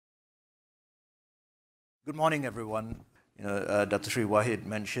Good morning, everyone. Dr. Sri Wahid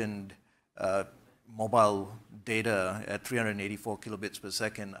mentioned mobile data at 384 kilobits per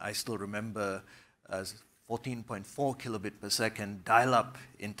second. I still remember 14.4 kilobit per second dial-up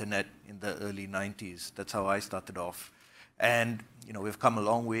internet in the early 90s. That's how I started off. And we've come a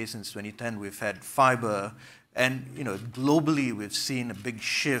long way since 2010. We've had fiber, and globally we've seen a big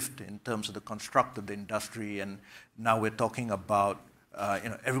shift in terms of the construct of the industry. And now we're talking about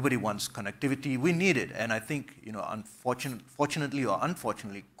everybody wants connectivity. We need it, and I think fortunately or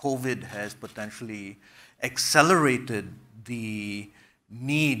unfortunately, COVID has potentially accelerated the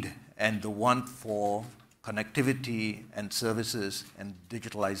need and the want for connectivity and services and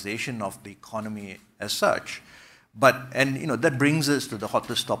digitalization of the economy as such. That brings us to the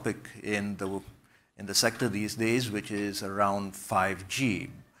hottest topic in the sector these days, which is around 5G.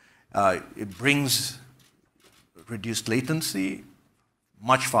 It brings reduced latency,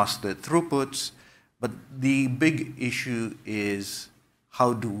 much faster throughputs, but the big issue is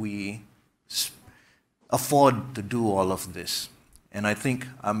how do we afford to do all of this? And I think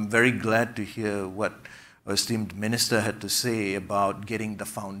I'm very glad to hear what our esteemed minister had to say about getting the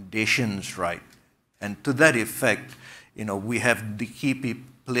foundations right. And to that effect, we have the key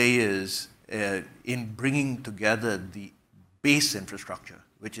players in bringing together the base infrastructure,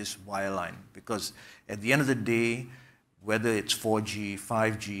 which is wireline, because at the end of the day, whether it's 4G,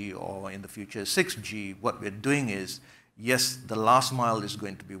 5G, or in the future 6G, what we're doing is, yes, the last mile is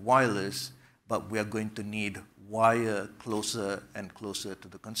going to be wireless, but we are going to need wire closer and closer to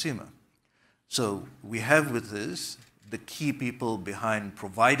the consumer. So we have with us the key people behind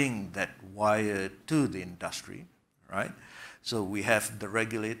providing that wire to the industry, right? So we have the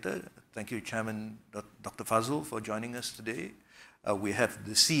regulator. Thank you, Chairman Dr. Fadhlullah, for joining us today. We have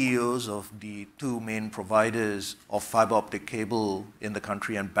the CEOs of the two main providers of fiber optic cable in the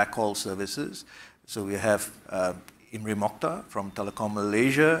country and backhaul services. So we have Imri Mokhtar from Telekom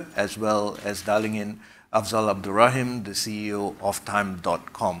Malaysia, as well as dialing in Afzal Abdul Rahim, the CEO of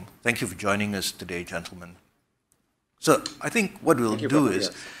dotCom. Thank you for joining us today, gentlemen. So I think what we'll do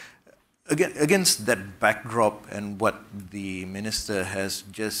is, against that backdrop and what the minister has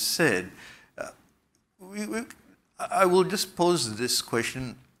just said, I will just pose this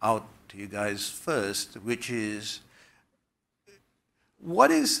question out to you guys first, which is,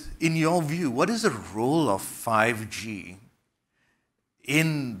 in your view, what is the role of 5G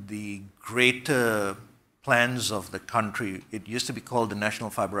in the greater plans of the country? It used to be called the National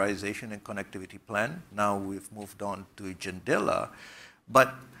Fiberization and Connectivity Plan. Now we've moved on to JENDELA.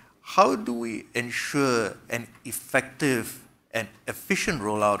 But how do we ensure an effective and efficient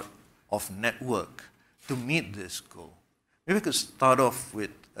rollout of network to meet this goal? Maybe we could start off with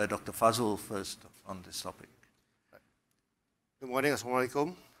Dr. Fadhlullah first on this topic. Good morning,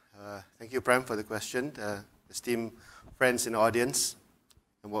 Assalamualaikum. Thank you, Prem, for the question. Esteemed friends in the audience,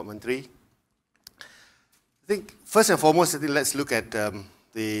 and Wad Menteri. I think first and foremost, let's look at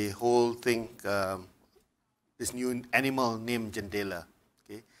the whole thing, this new animal named JENDELA.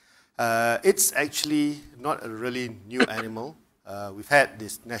 Okay? It's actually not a really new animal. We've had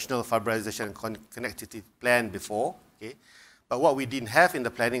this National Fiberization and Connectivity Plan before, okay? But what we didn't have in the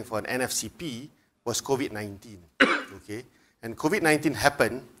planning for an NFCP was COVID-19, okay? And COVID-19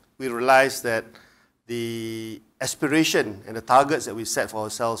 happened, we realized that the aspiration and the targets that we set for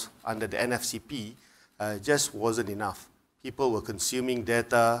ourselves under the NFCP just wasn't enough. People were consuming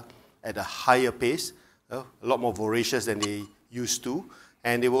data at a higher pace, a lot more voracious than they used to,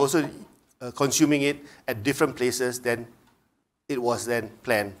 and they were also consuming it at different places than it was then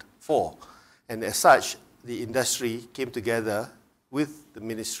planned for. And as such, the industry came together with the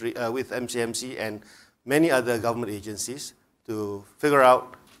ministry, with MCMC and many other government agencies to figure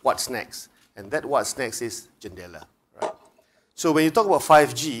out what's next. And that what's next is JENDELA, right? So when you talk about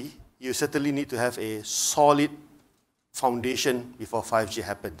 5G, you certainly need to have a solid foundation before 5G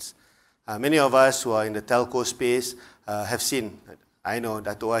happens. Many of us who are in the telco space have seen, I know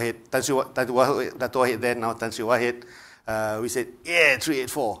Dato' Wahid, Dato' Wahid then, now Tan Sri Wahid, we said, yeah,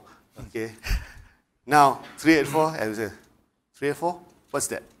 384, okay? Now, 384, I was 384, what's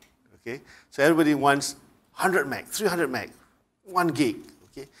that? Okay, so everybody wants 100 meg, 300 meg, 1 gig,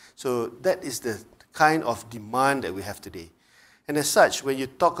 okay? So that is the kind of demand that we have today. And as such, when you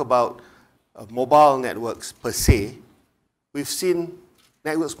talk about mobile networks per se, we've seen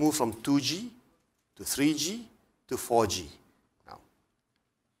networks move from 2G to 3G to 4G. Now,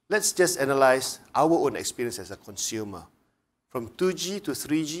 let's just analyze our own experience as a consumer. From 2G to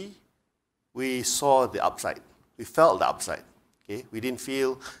 3G, we saw the upside. We felt the upside. Okay? We didn't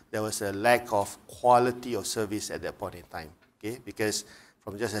feel there was a lack of quality of service at that point in time. Okay? Because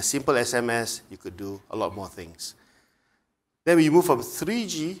From just a simple SMS, you could do a lot more things. Then we moved from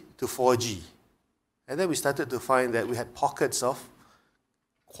 3G to 4G. And then we started to find that we had pockets of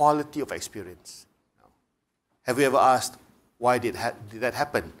quality of experience. Have you ever asked, why did that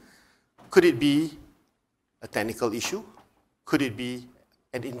happen? Could it be a technical issue? Could it be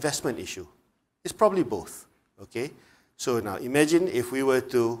an investment issue? It's probably both, okay? So now imagine if we were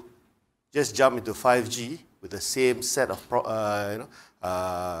to just jump into 5G with the same set of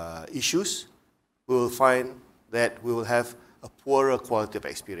issues, we will find that we will have a poorer quality of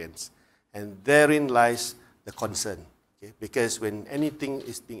experience. And therein lies the concern, okay? Because when anything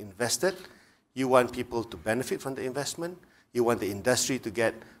is being invested, you want people to benefit from the investment, you want the industry to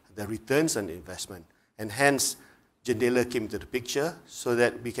get the returns on the investment. And hence, Jendela came into the picture so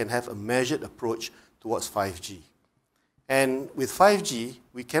that we can have a measured approach towards 5G. And with 5G,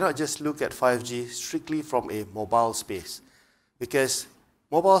 we cannot just look at 5G strictly from a mobile space, because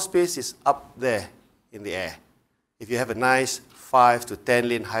mobile space is up there in the air. If you have a nice 5 to 10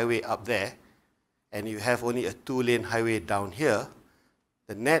 lane highway up there, and you have only a 2-lane highway down here,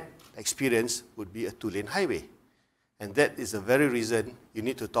 the net experience would be a 2-lane highway. And that is the very reason you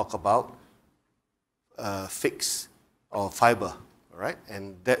need to talk about fixed or fiber, all right?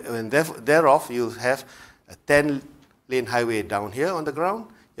 And thereof, you have a 10-lane highway down here on the ground,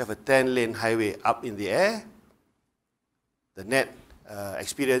 you have a 10-lane highway up in the air. The net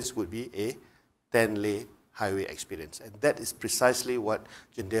experience would be a 10-lane highway experience. And that is precisely what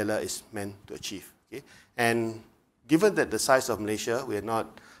Jendela is meant to achieve. Okay? And given that the size of Malaysia, we are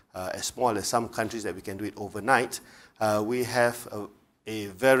not as small as some countries that we can do it overnight, we have a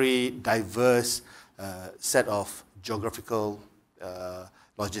very diverse set of geographical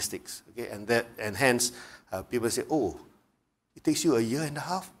logistics. Okay? And hence, people say, oh, it takes you a year and a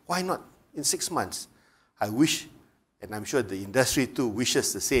half? Why not in 6 months? I wish, and I'm sure the industry too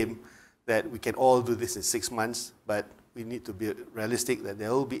wishes the same, that we can all do this in 6 months, but we need to be realistic that there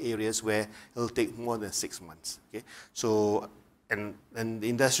will be areas where it will take more than 6 months. Okay? So, and the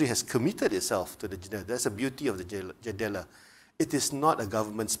industry has committed itself to the Jendela. That's the beauty of the Jendela. It is not a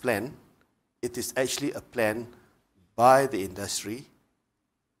government's plan. It is actually a plan by the industry.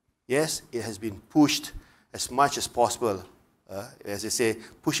 Yes, it has been pushed as much as possible, as I say,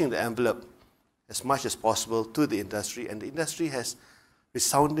 pushing the envelope as much as possible to the industry, and the industry has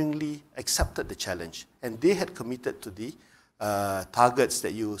resoundingly accepted the challenge. And they had committed to the targets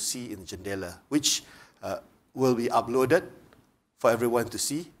that you see in Jendela, which will be uploaded for everyone to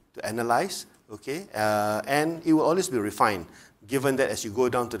see, to analyze, okay? And it will always be refined, given that as you go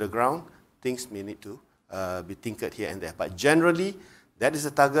down to the ground, things may need to be tinkered here and there. But generally, that is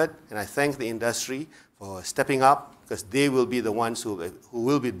the target, and I thank the industry for stepping up, because they will be the ones who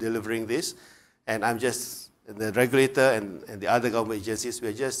will be delivering this. And I'm just, the regulator and the other government agencies,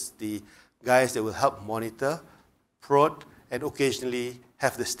 we're just the guys that will help monitor, prod, and occasionally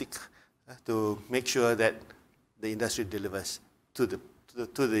have the stick to make sure that the industry delivers to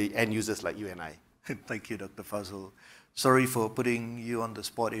the end users like you and I. Thank you, Dr. Fadhlullah. Sorry for putting you on the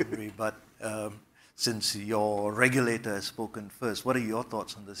spot, Imri, but since your regulator has spoken first, what are your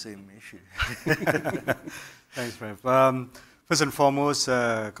thoughts on the same issue? Thanks, Prem. First and foremost,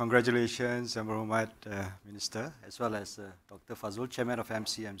 congratulations, Yang Minister, as well as Dr. Fadhlullah, Chairman of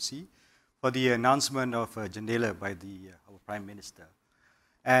MCMC, for the announcement of Jendela by our Prime Minister.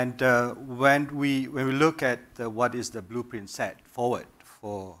 And when we look at what is the blueprint set forward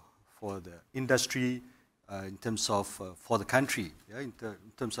for the industry, in terms of for the country, yeah, in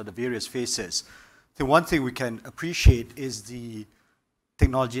terms of the various phases, the one thing we can appreciate is the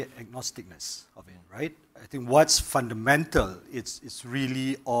technology agnosticness of it, right? I think what's fundamental is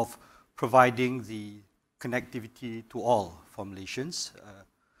really of providing the connectivity to all for Malaysians,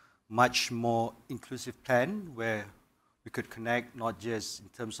 much more inclusive plan where we could connect not just in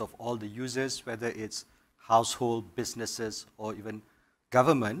terms of all the users, whether it's household, businesses, or even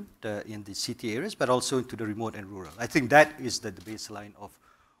government in the city areas, but also into the remote and rural. I think that is the baseline of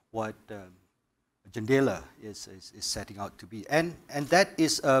what Jendela is setting out to be. And that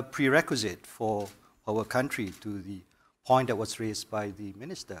is a prerequisite for our country, to the point that was raised by the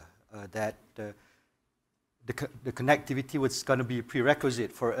Minister, that the connectivity was going to be a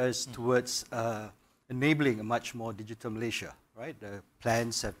prerequisite for us towards enabling a much more digital Malaysia, right? The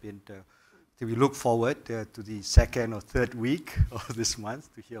plans have been, we look forward to the second or third week of this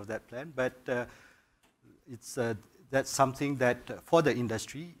month to hear of that plan, but that's something that for the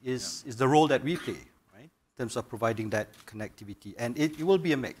industry is the role that we play, right? In terms of providing that connectivity. And it will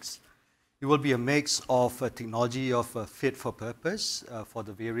be a mix. It will be a mix of technology of fit for purpose for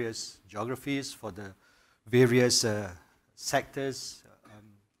the various geographies, for the various sectors,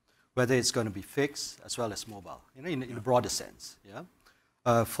 whether it's going to be fixed as well as mobile, in a broader sense.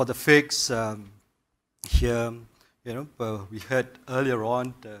 Yeah. For the fixed, here, we heard earlier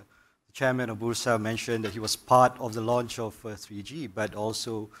on the chairman of Bursa mentioned that he was part of the launch of 3G, but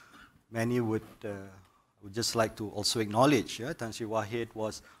also many would just like to also acknowledge, Tan Sri Wahid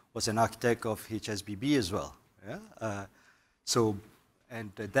was an architect of HSBB as well. Yeah?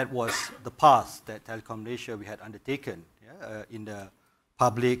 And that was the path that Telekom Malaysia we had undertaken in the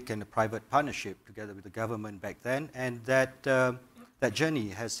public and the private partnership together with the government back then, and that that journey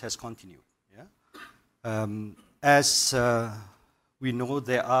has continued. Yeah? As we know,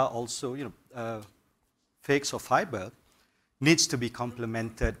 there are also, fixed or fiber needs to be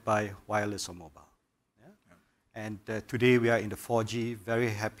complemented by wireless or mobile. Yeah? Yeah. And today we are in the 4G. Very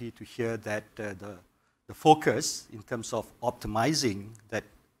happy to hear that the focus in terms of optimizing that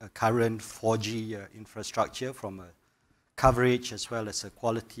current 4G infrastructure from a coverage as well as a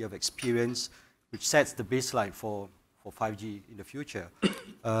quality of experience, which sets the baseline for 5G in the future.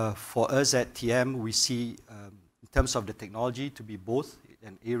 For us at TM, we see in terms of the technology to be both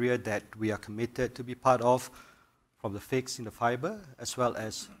an area that we are committed to be part of, from the fixed in the fiber as well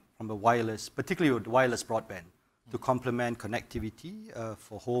as from the wireless, particularly with wireless broadband, to complement connectivity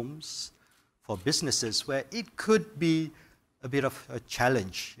for homes, for businesses, where it could be a bit of a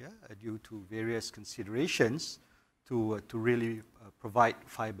challenge due to various considerations to really provide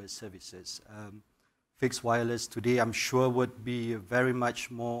fiber services. Fixed wireless today, I'm sure, would be very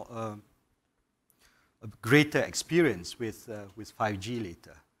much more a greater experience with 5G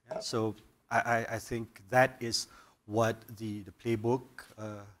later. Yeah? So I think that is what the playbook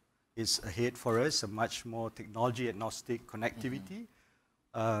is ahead for us, a much more technology-agnostic connectivity,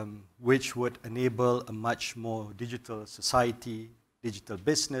 which would enable a much more digital society, digital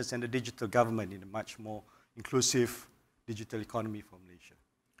business, and a digital government in a much more inclusive digital economy for Malaysia.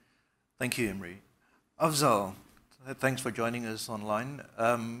 Thank you, Imri. Afzal, thanks for joining us online.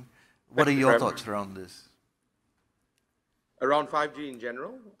 What are your thoughts around this? Around 5G in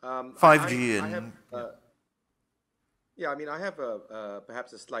general? 5G I have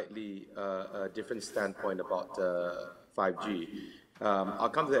perhaps a slightly different standpoint about 5G. I'll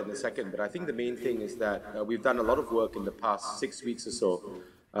come to that in a second, but I think the main thing is that we've done a lot of work in the past 6 weeks or so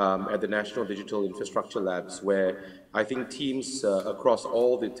at the National Digital Infrastructure Labs, where I think teams across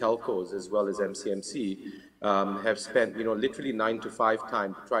all the telcos as well as MCMC have spent literally 9 to 5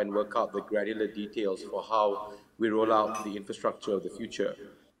 time to try and work out the granular details for how we roll out the infrastructure of the future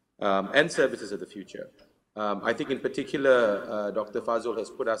and services of the future. I think in particular, Dr. Fadhlullah has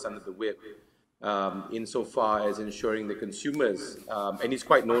put us under the whip insofar as ensuring the consumers, and he's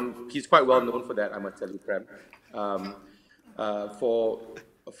quite well known for that, I must tell you, Prem,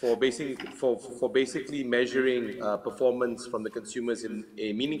 for basically measuring performance from the consumers in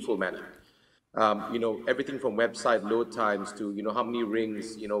a meaningful manner. Everything from website load times to how many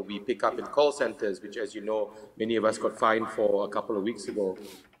rings we pick up in call centers, which, as you know, many of us got fined for a couple of weeks ago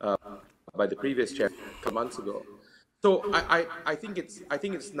by the previous chair, a couple months ago. So I think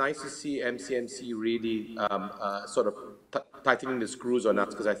it's nice to see MCMC really sort of tightening the screws on us,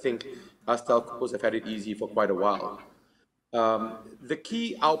 because I think us telcos have had it easy for quite a while. The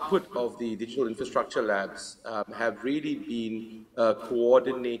key output of the Digital Infrastructure Labs have really been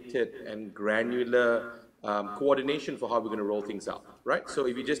coordinated and granular coordination for how we're going to roll things out, right? So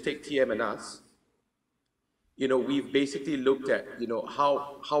if you just take TM and us, we've basically looked at,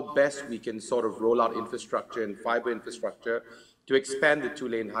 how best we can sort of roll out infrastructure and fiber infrastructure to expand the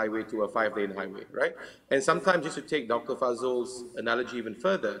 2-lane highway to a 5-lane highway, right? And sometimes, just to take Dr. Fazl's analogy even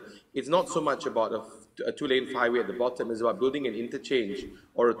further, it's not so much about a 2-lane highway at the bottom, it's about building an interchange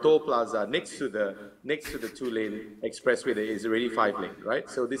or a toll plaza next to the 2-lane expressway that is already 5-lane, right?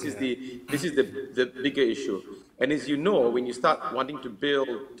 So this is the bigger issue. And as you know, when you start wanting to build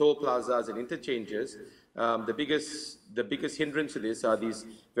toll plazas and interchanges, the biggest hindrance to this are these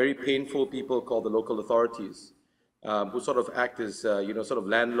very painful people called the local authorities, who sort of act as sort of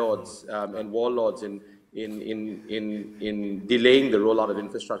landlords and warlords in delaying the rollout of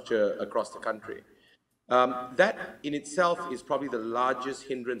infrastructure across the country. That in itself is probably the largest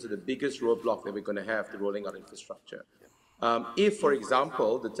hindrance or the biggest roadblock that we're going to have to rolling out infrastructure. If, for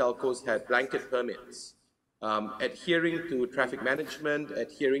example, the telcos had blanket permits, adhering to traffic management,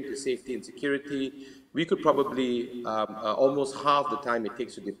 adhering to safety and security, we could probably almost halve the time it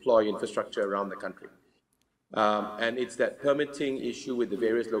takes to deploy infrastructure around the country. And it's that permitting issue with the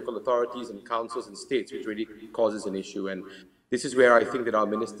various local authorities and councils and states which really causes an issue. And this is where I think that our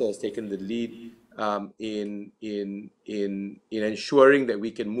minister has taken the lead in ensuring that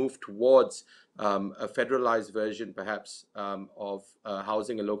we can move towards a federalized version perhaps of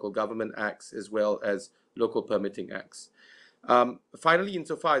Housing and Local Government Acts as well as local permitting acts. Finally,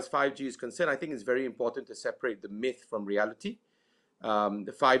 insofar as 5G is concerned, I think it's very important to separate the myth from reality.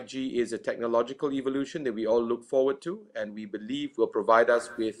 The 5G is a technological evolution that we all look forward to, and we believe will provide us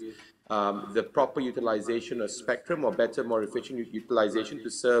with the proper utilization of spectrum, or better, more efficient utilization to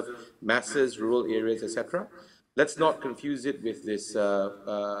serve masses, rural areas, etc. Let's not confuse it with this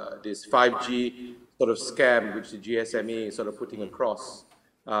 5G sort of scam which the GSMA is sort of putting across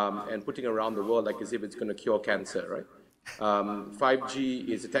and putting around the world like as if it's going to cure cancer, right? 5G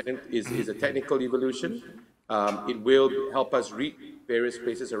is a technical evolution. It will help us reach various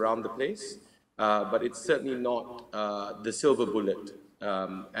places around the place, but it's certainly not the silver bullet.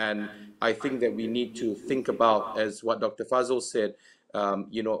 And I think that we need to think about, as what Dr. Fadhl said,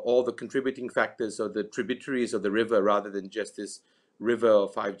 all the contributing factors or the tributaries of the river rather than just this river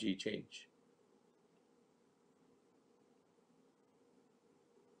of 5G change.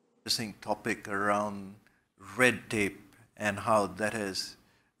 Interesting topic around red tape and how that has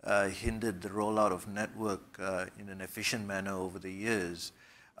hindered the rollout of network in an efficient manner over the years.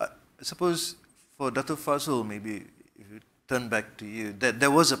 I suppose for Dr. Fadhl, maybe if you turn back to you, there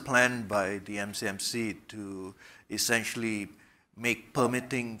was a plan by the MCMC to essentially make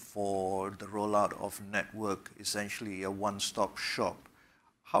permitting for the rollout of network essentially a one-stop shop.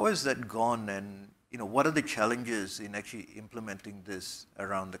 How has that gone, and what are the challenges in actually implementing this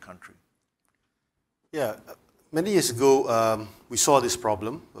around the country? Yeah. Many years ago, we saw this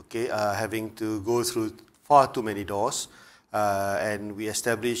problem, having to go through far too many doors, and we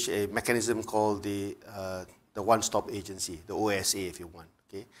established a mechanism called the One-Stop Agency, the OSA, if you want.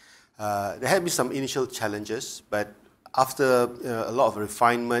 There had been some initial challenges, but after a lot of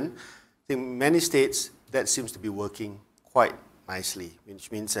refinement, I think many states that seems to be working quite nicely,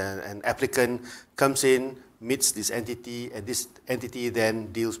 which means an applicant comes in, meets this entity, and this entity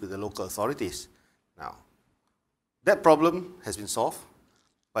then deals with the local authorities. Now, that problem has been solved,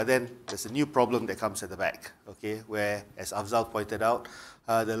 but then there's a new problem that comes at the back, where, as Afzal pointed out,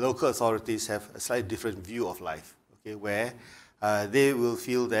 the local authorities have a slightly different view of life, where they will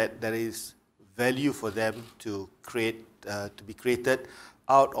feel that there is value for them to be created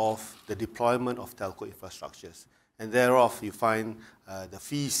out of the deployment of telco infrastructures. And thereof, you find the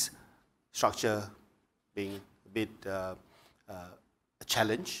fees structure being a bit a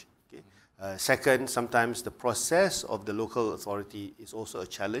challenge. Second, sometimes the process of the local authority is also a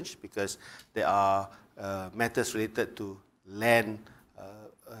challenge because there are matters related to land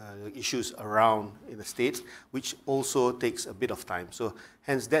issues around in the states, which also takes a bit of time. So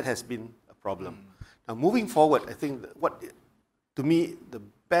hence that has been a problem. Now moving forward, I think to me, the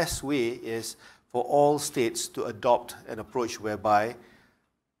best way is for all states to adopt an approach whereby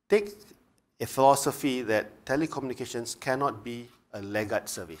take a philosophy that telecommunications cannot be a laggard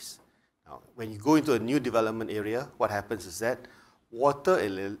service. Now, when you go into a new development area, what happens is that water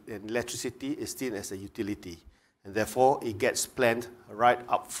and electricity is seen as a utility, and therefore it gets planned right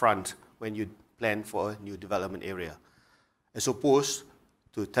up front when you plan for a new development area. As opposed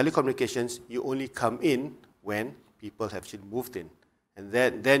to telecommunications, you only come in when people have actually moved in, and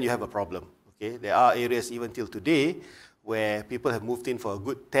then you have a problem. There are areas even till today where people have moved in for a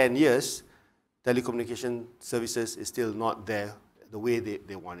good 10 years, telecommunication services is still not there the way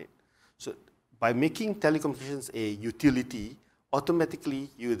they want it. So by making telecommunications a utility, automatically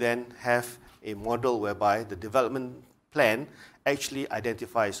you then have a model whereby the development plan actually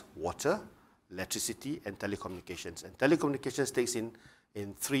identifies water, electricity, and telecommunications. And telecommunications takes in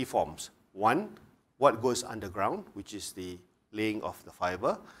three forms. One, what goes underground, which is the laying of the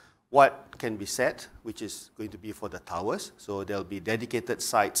fiber. What can be set, which is going to be for the towers. So there'll be dedicated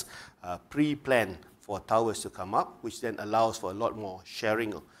sites pre-planned for towers to come up, which then allows for a lot more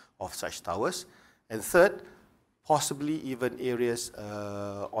sharing of such towers. And third, possibly even areas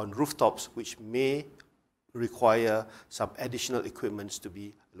on rooftops which may require some additional equipments to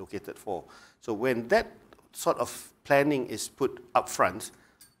be located for. So when that sort of planning is put up front,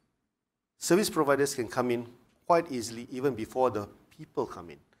 service providers can come in quite easily even before the people come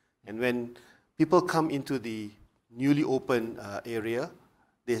in. And when people come into the newly opened area,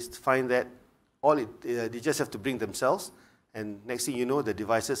 they find that they just have to bring themselves, and next thing you know, the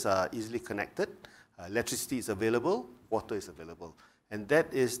devices are easily connected, electricity is available, water is available. And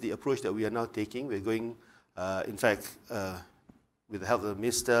that is the approach that we are now taking. We're going, in fact, with the help of the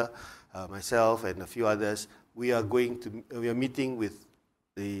Minister, myself and a few others, we are meeting with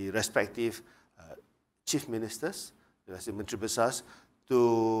the respective chief ministers, the Menteri Besars,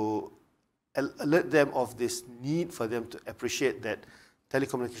 to alert them of this need for them to appreciate that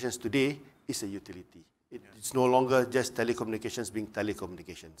telecommunications today is a utility. It's no longer just telecommunications being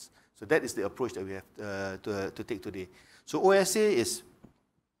telecommunications. So that is the approach that we have to take today. So OSA is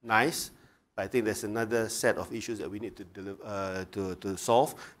nice, but I think there's another set of issues that we need to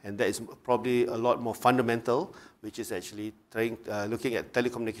solve, and that is probably a lot more fundamental, which is actually looking at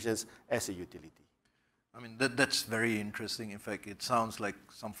telecommunications as a utility. I mean, that's very interesting. In fact, it sounds like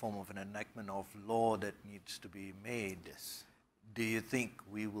some form of an enactment of law that needs to be made. Yes. Do you think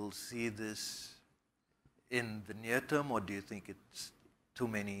we will see this in the near term, or do you think it's too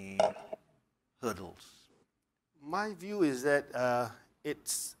many hurdles? My view is that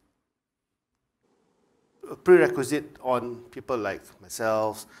it's a prerequisite on people like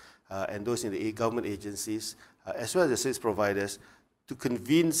myself and those in the government agencies, as well as the service providers, to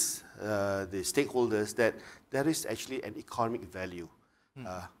convince the stakeholders that there is actually an economic value.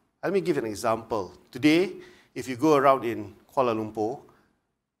 Let me give an example. Today, if you go around in Kuala Lumpur,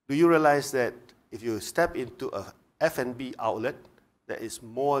 do you realize that if you step into a F&B outlet that is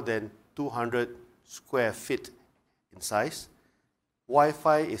more than 200 square feet in size,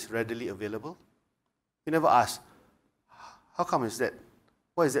 Wi-Fi is readily available? You never ask, how come is that?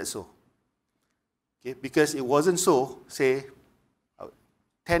 Why is that so? Okay, because it wasn't so, say,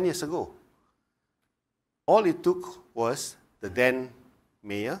 10 years ago. All it took was the then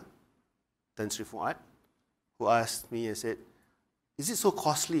mayor, Tan Sri Fuad, who asked me and said, is it so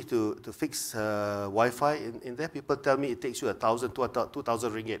costly to fix Wi-Fi in there? People tell me it takes you 1,000 to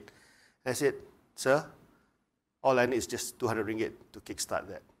 2,000 ringgit. I said, sir, all I need is just 200 ringgit to kickstart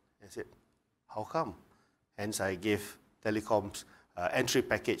that. I said, how come? Hence, I gave Telecom's entry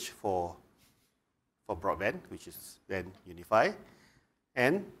package for broadband, which is then Unify,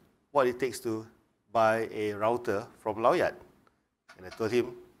 and what it takes to buy a router from Lawyat. And I told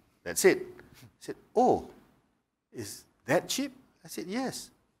him, that's it. He said, oh, is that cheap? I said,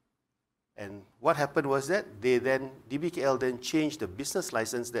 yes. And what happened was that DBKL then changed the business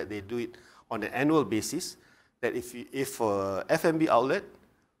license that they do it on an annual basis, that if for F&B outlet,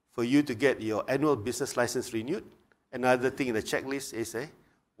 for you to get your annual business license renewed, another thing in the checklist is a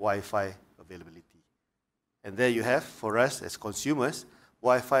Wi-Fi availability. And there you have, for us as consumers,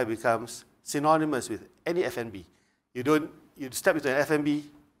 Wi-Fi becomes synonymous with any F&B. You step into an F&B,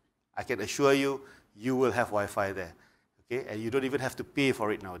 I can assure you, you will have Wi-Fi there. Okay? And you don't even have to pay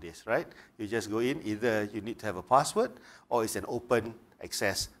for it nowadays, right? You just go in, either you need to have a password, or it's an open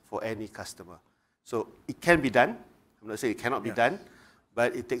access for any customer. So it can be done. I'm not saying it cannot be done,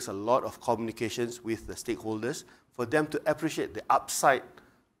 but it takes a lot of communications with the stakeholders for them to appreciate the upside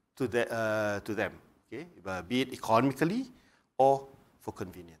to them, okay? Be it economically or for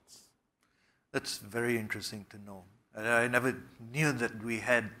convenience. That's very interesting to know. I never knew that we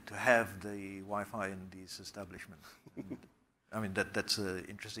had to have the Wi-Fi in these establishments. I mean, that's an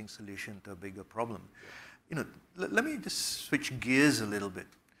interesting solution to a bigger problem. You know, let me just switch gears a little bit.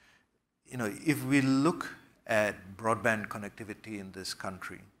 You know, if we look at broadband connectivity in this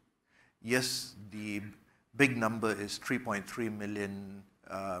country, yes, the big number is 3.3 million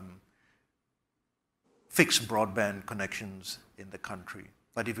fixed broadband connections in the country.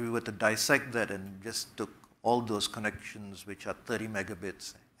 But if we were to dissect that and just took all those connections which are 30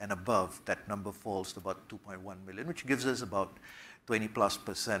 megabits and above, that number falls to about 2.1 million, which gives us about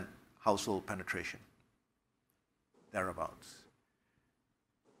 20+% household penetration, thereabouts.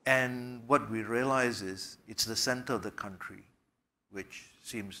 And what we realize is it's the center of the country which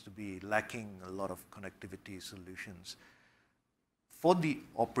seems to be lacking a lot of connectivity solutions. For the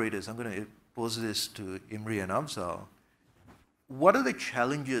operators, I'm going to pose this to Imri and Afzal. What are the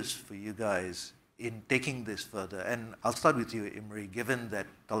challenges for you guys in taking this further? And I'll start with you, Imri, given that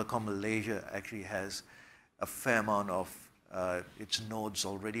Telekom Malaysia actually has a fair amount of its nodes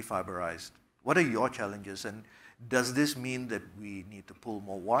already fiberized. What are your challenges? And does this mean that we need to pull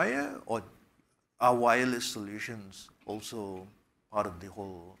more wire, or are wireless solutions also part of the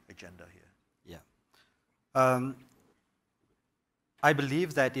whole agenda here? Yeah. I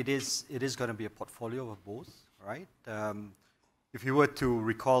believe that it is going to be a portfolio of both, right? If you were to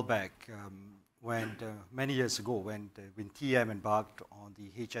recall back, when many years ago, when TM embarked on the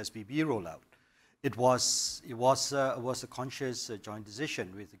HSBB rollout, it was a conscious joint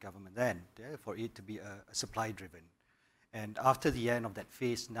decision with the government then for it to be a supply-driven. And after the end of that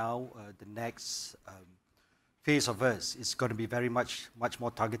phase, now the next phase of us is going to be very much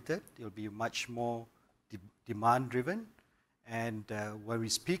more targeted. It will be much more demand-driven. And when we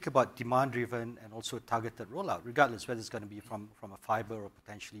speak about demand-driven and also targeted rollout, regardless whether it's going to be from a fiber or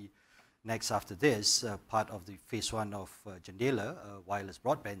potentially next after this, part of the phase one of Jendela, wireless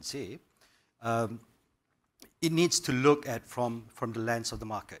broadband, say, it needs to look at from the lens of the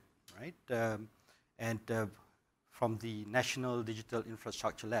market, right? From the National Digital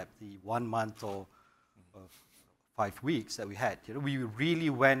Infrastructure Lab, the 1 month or 5 weeks that we had, we really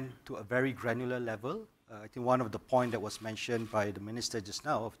went to a very granular level. I think one of the points that was mentioned by the minister just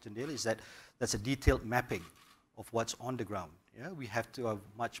now of Jendela is that that's a detailed mapping of what's on the ground. Yeah, we have to have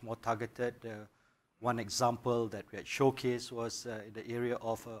much more targeted. One example that we had showcased was in the area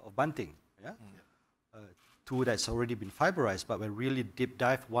of Banting. Yeah, two that's already been fiberized, but we really deep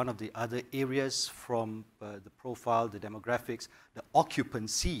dive one of the other areas from the profile, the demographics, the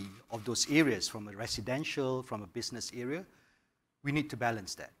occupancy of those areas from a residential, from a business area. We need to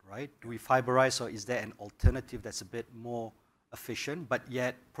balance that, right? Do we fiberize, or is there an alternative that's a bit more efficient, but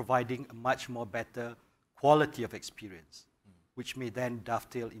yet providing a much more better quality of experience, which may then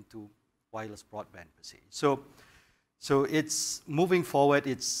dovetail into wireless broadband per se. So it's moving forward.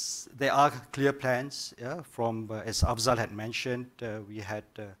 There are clear plans. Yeah, from as Afzal had mentioned, we had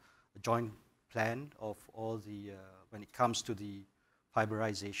a joint plan of all the when it comes to the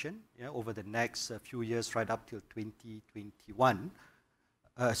fiberization. Yeah, over the next few years, right up till 2021.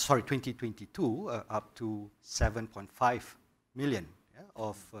 2022, up to 7.5 million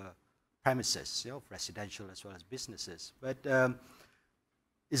of premises, of residential as well as businesses. But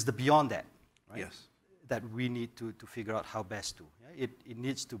is the beyond that, right? Yes. That we need to figure out how best to. Yeah? It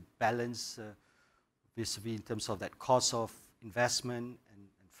needs to balance vis-a-vis in terms of that cost of investment and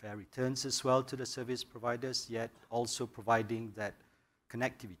fair returns as well to the service providers, yet also providing that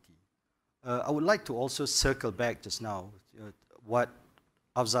connectivity. I would like to also circle back just now what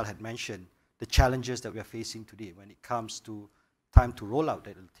Afzal had mentioned, the challenges that we are facing today when it comes to time to roll out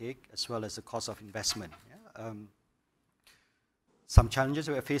that it will take, as well as the cost of investment. Yeah? Some challenges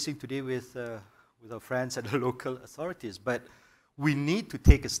we are facing today with our friends at the local authorities, but we need to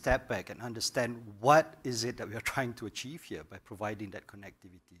take a step back and understand what is it that we are trying to achieve here by providing that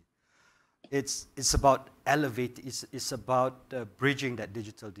connectivity. It's about elevating, it's about bridging that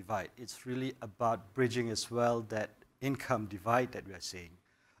digital divide. It's really about bridging as well that income divide that we are seeing.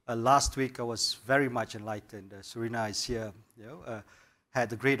 Last week I was very much enlightened. Surina is here, had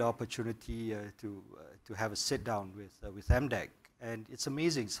the great opportunity to have a sit down with MDEC. And it's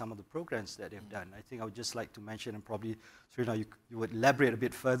amazing some of the programs that they've done. I think I would just like to mention, and probably, Surina, you would elaborate a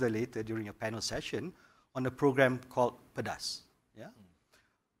bit further later during a panel session on a program called PEDAS. Yeah?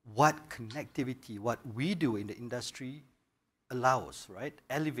 What connectivity, what we do in the industry allows, right?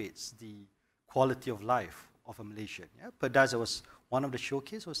 Elevates the quality of life of a Malaysian. Yeah? PEDAS was one of the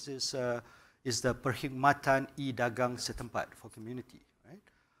showcase was this, is the Perkhidmatan E-Dagang Setempat for community.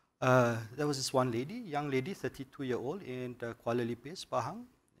 There was this one lady, young lady, 32-year-old in Kuala Lumpur, Pahang.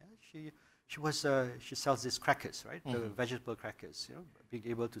 Yeah, she sells these crackers, right? The vegetable crackers, being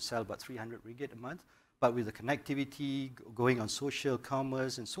able to sell about 300 ringgit a month. But with the connectivity, going on social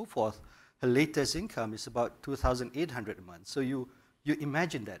commerce and so forth, her latest income is about 2,800 a month. So you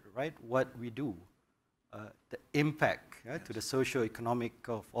imagine that, right? What we do, the impact to the socio-economic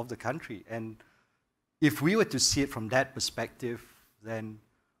of the country. And if we were to see it from that perspective, then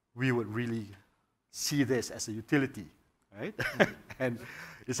we would really see this as a utility, right? And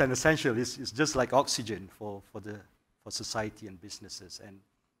it's an essential. It's just like oxygen for society and businesses. And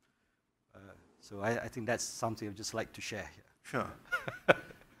so I think that's something I'd just like to share here. Sure.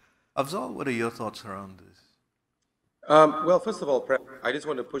 Afzal, what are your thoughts around this? Well, first of all, Prem, I just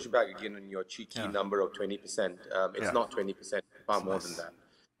want to push back again on your cheeky number of 20%. It's not 20%, far more than that.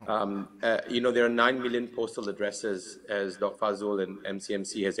 There are 9 million postal addresses, as Dr. Fadhlullah and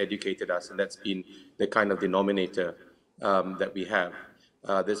MCMC has educated us, and that's been the kind of denominator that we have.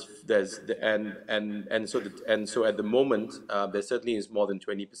 So at the moment, there certainly is more than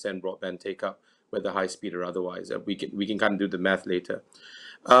 20% broadband take-up, whether high speed or otherwise. We can kind of do the math later.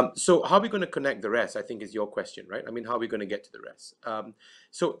 So how are we going to connect the rest, I think is your question, right? I mean, how are we going to get to the rest?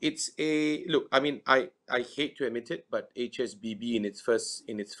 So it's look, I mean, I hate to admit it, but HSBB in its first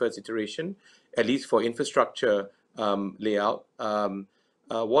iteration, at least for infrastructure layout,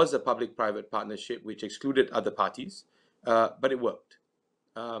 was a public-private partnership which excluded other parties, but it worked.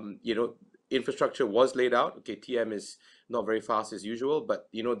 Infrastructure was laid out. Okay, TM is not very fast as usual, but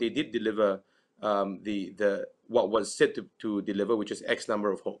they did deliver what was said to deliver, which is X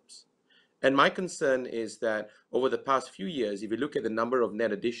number of homes. And my concern is that over the past few years, if you look at the number of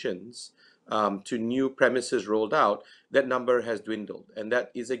net additions to new premises rolled out, that number has dwindled. And that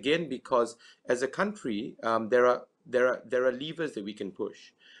is again because as a country, there are levers that we can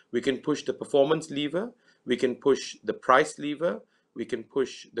push. We can push the performance lever, we can push the price lever, we can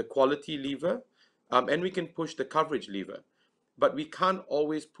push the quality lever, and we can push the coverage lever. But we can't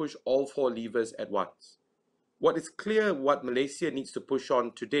always push all 4 levers at once. what is clear, what Malaysia needs to push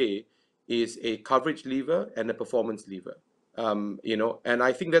on today is a coverage lever and a performance lever. You know, and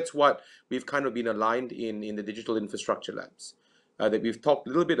I think that's what we've kind of been aligned in the digital infrastructure labs. That we've talked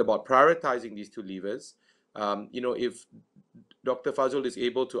a little bit about prioritizing these two levers. You know, if Dr. Fadhlullah is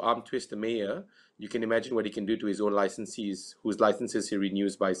able to arm twist the mayor, you can imagine what he can do to his own licensees, whose licenses he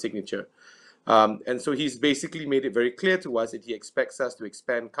renews by signature. And so he's basically made it very clear to us that he expects us to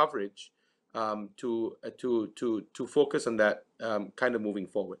expand coverage to focus on that kind of moving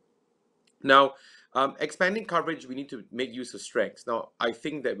forward. Now, expanding coverage, we need to make use of strengths. Now, I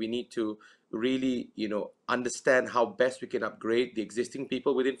think that we need to really, you know, understand how best we can upgrade the existing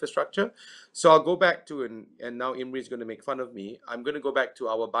people with infrastructure. So I'll go back to, and now Imri is going to make fun of me. I'm going to go back to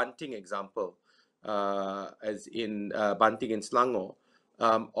our Banting example, as in Banting and Selangor,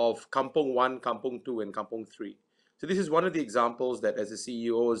 of Kampung 1, Kampung 2, and Kampung 3. So this is one of the examples that as the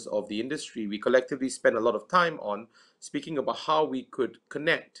CEOs of the industry, we collectively spend a lot of time on speaking about how we could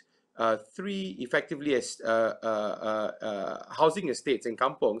connect three effectively housing estates and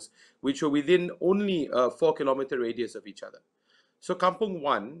kampungs, which were within only a 4-kilometer radius of each other. So Kampung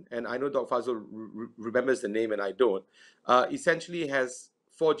 1, and I know Dr. Fazul remembers the name and I don't, essentially has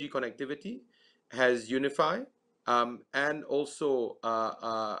 4G connectivity, has Unify, and also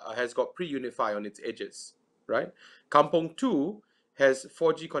has got pre-Unify on its edges, right? Kampung 2 has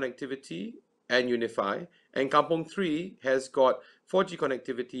 4G connectivity and Unify, and Kampung 3 has got 4G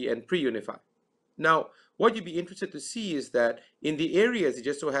connectivity and pre-Unify. Now, what you'd be interested to see is that in the areas, it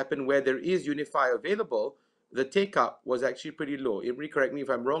just so happened where there is Unify available, the take-up was actually pretty low. Imri, correct me if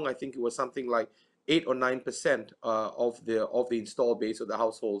I'm wrong, I think it was something like 8 or 9% of the install base of the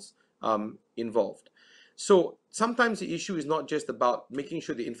households involved. So sometimes the issue is not just about making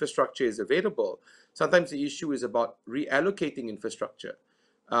sure the infrastructure is available. Sometimes the issue is about reallocating infrastructure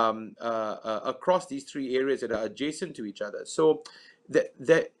across these three areas that are adjacent to each other. So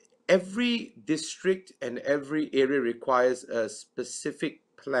every district and every area requires a specific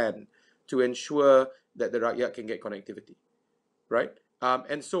plan to ensure that the rakyat can get connectivity, right?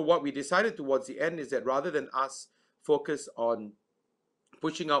 And so what we decided towards the end is that rather than us focus on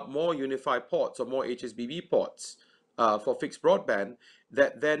pushing out more unified ports or more HSBB ports for fixed broadband,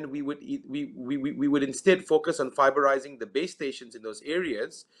 that then we would instead focus on fiberizing the base stations in those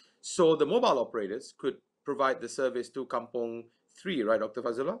areas, so the mobile operators could provide the service to Kampung 3, right, Dr.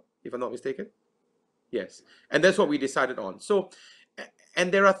 Fadhlullah, if I'm not mistaken? Yes, and that's what we decided on. So,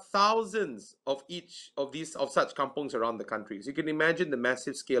 and there are thousands of such kampungs around the country. So you can imagine the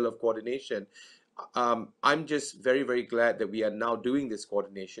massive scale of coordination. I'm just very, very glad that we are now doing this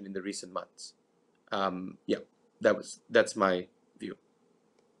coordination in the recent months. Yeah, that's my view.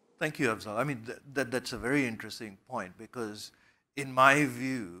 Thank you, Afzal. I mean, that's a very interesting point, because in my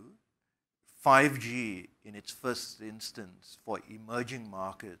view, 5G in its first instance for emerging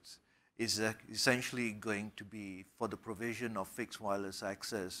markets is essentially going to be for the provision of fixed wireless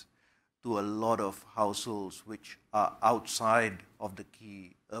access to a lot of households which are outside of the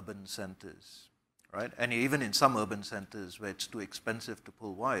key urban centers, right? And even in some urban centers where it's too expensive to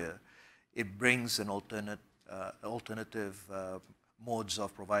pull wire, it brings an alternative modes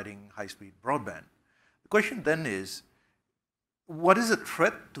of providing high-speed broadband. The question then is, what is a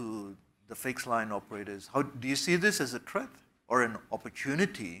threat to the fixed line operators? How do you see this as a threat or an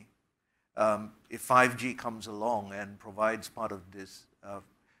opportunity if 5G comes along and provides part of this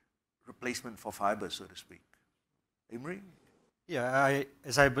replacement for fiber, so to speak? Imri? Yeah,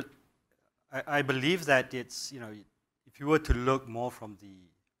 I believe that it's, you know, if you were to look more from the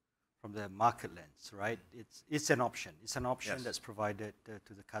market lens, right? It's an option. It's an option yes. that's provided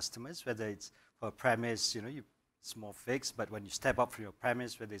to the customers, whether it's for a premise, you know, it's more fixed, but when you step up from your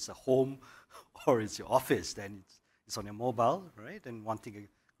premise, whether it's a home or it's your office, then it's on your mobile, right? And wanting a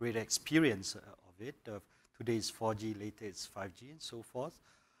greater experience of it. Today is 4G, later it's 5G, and so forth.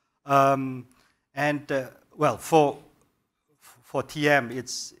 Well, for TM,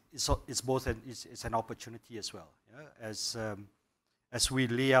 it's both it's an opportunity as well. Yeah? As we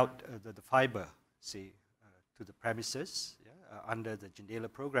lay out the fiber, say, to the premises under the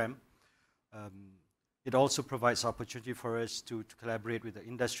Jendela program, it also provides opportunity for us to collaborate with the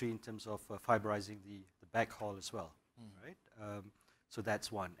industry in terms of fiberizing the backhaul as well, right? So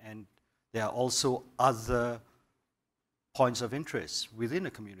that's one. And there are also other points of interest within a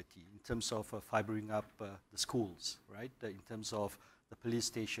community in terms of fibering up the schools, right? In terms of the police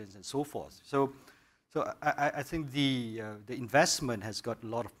stations and so forth. So I think the investment has got a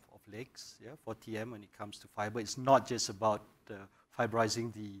lot of legs, yeah, for TM when it comes to fiber. It's not just about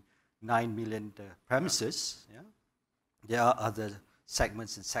fiberizing the 9 million premises. Yeah, there are other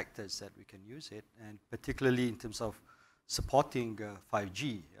segments and sectors that we can use it, and particularly in terms of supporting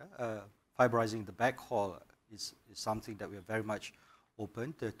 5G. Fiberizing the backhaul is something that we are very much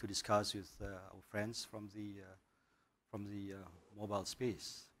open to discuss with our friends from the mobile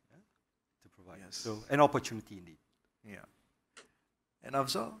space, to provide. Yes. So an opportunity indeed. Yeah. And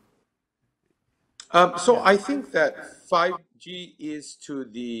Afzal? So I think that 5G is to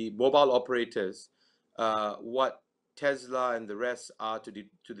the mobile operators what Tesla and the rest are to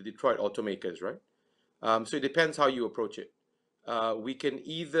the Detroit automakers, right? So it depends how you approach it. We can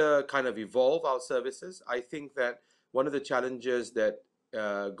either kind of evolve our services. I think that one of the challenges that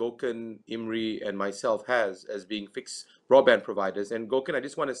Goken, Imri, and myself has as being fixed broadband providers, and Goken, I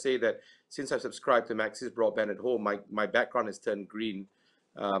just want to say that since I've subscribed to Maxis Broadband at home, my background has turned green.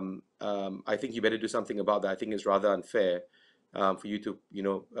 I think you better do something about that. I think it's rather unfair for you to,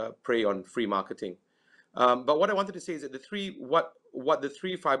 prey on free marketing. But what I wanted to say is that what the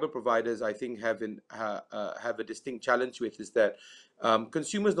three fiber providers I think have a distinct challenge with is that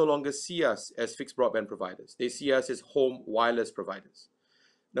consumers no longer see us as fixed broadband providers. They see us as home wireless providers.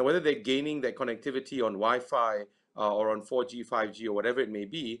 Now, whether they're gaining that connectivity on Wi-Fi or on 4G, 5G, or whatever it may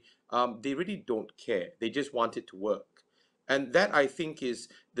be, they really don't care. They just want it to work. And that, I think, is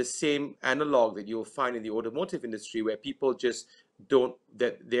the same analog that you'll find in the automotive industry, where people just don't,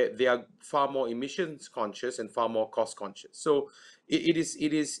 that they are far more emissions conscious and far more cost conscious. So it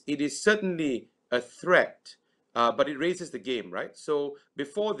is certainly a threat, but it raises the game, right? So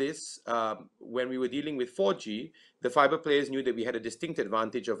before this, when we were dealing with 4G, the fiber players knew that we had a distinct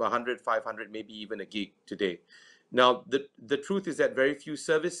advantage of 100, 500, maybe even a gig today. Now, the truth is that very few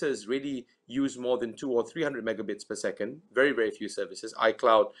services really use more than 200 or 300 megabits per second. Very, very few services,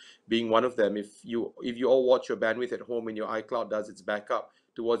 iCloud being one of them. If you all watch your bandwidth at home and your iCloud does its backup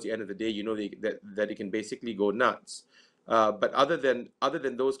towards the end of the day, you know that it can basically go nuts. But other than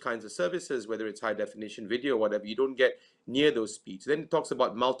those kinds of services, whether it's high definition video or whatever, you don't get near those speeds. Then it talks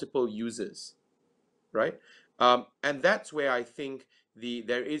about multiple users, right? And that's where I think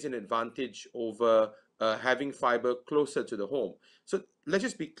there is an advantage over having fiber closer to the home. So let's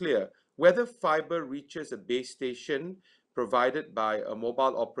just be clear, whether fiber reaches a base station provided by a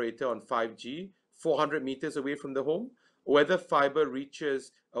mobile operator on 5G 400 meters away from the home, or whether fiber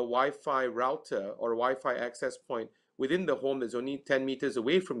reaches a Wi-Fi router or a Wi-Fi access point within the home that's only 10 meters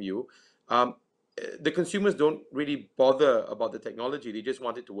away from you, the consumers don't really bother about the technology, they just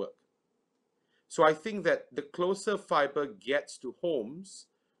want it to work. So I think that the closer fiber gets to homes,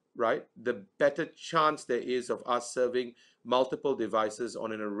 right, the better chance there is of us serving multiple devices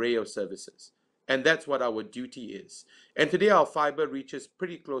on an array of services. And that's what our duty is. And today our fiber reaches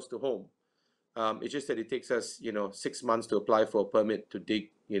pretty close to home. It's just that it takes us, 6 months to apply for a permit to dig,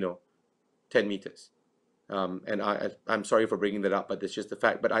 10 meters. And I'm sorry for bringing that up, but it's just the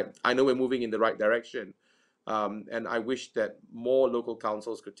fact. But I know we're moving in the right direction. And I wish that more local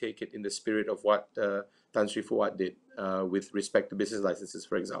councils could take it in the spirit of what Tan Sri Fuad did with respect to business licenses,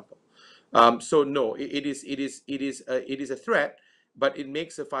 for example. So no, it is a threat, but it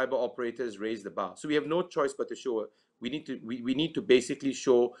makes the fiber operators raise the bar. So we have no choice but to show we need to basically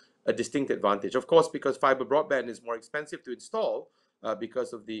show a distinct advantage. Of course, because fiber broadband is more expensive to install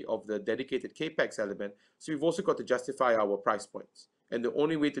because of the dedicated capex element. So we've also got to justify our price points, and the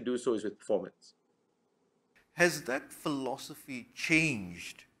only way to do so is with performance. Has that philosophy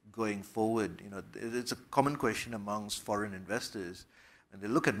changed going forward? It's a common question amongst foreign investors. When they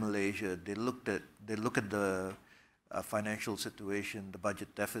look at Malaysia, they look at the financial situation, the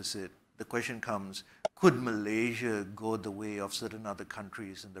budget deficit. The question comes, could Malaysia go the way of certain other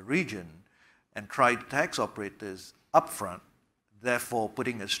countries in the region and try to tax operators upfront, therefore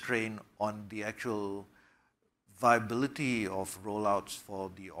putting a strain on the actual viability of rollouts for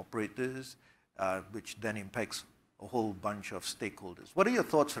the operators, which then impacts a whole bunch of stakeholders? What are your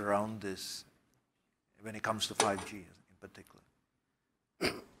thoughts around this when it comes to 5G in particular?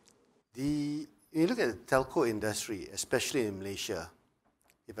 When you look at the telco industry, especially in Malaysia,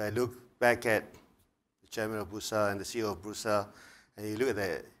 if I look back at the chairman of Bursa and the CEO of Bursa, and you look at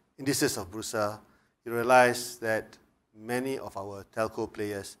the indices of Bursa, you realize that many of our telco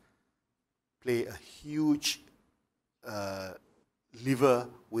players play a huge lever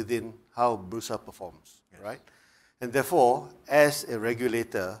within how Bursa performs, yes, right? And therefore, as a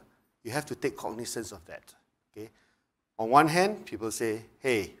regulator, you have to take cognizance of that. Okay. On one hand, people say,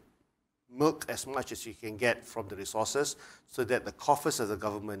 hey, milk as much as you can get from the resources so that the coffers of the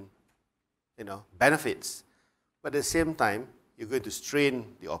government, benefits. But at the same time, you're going to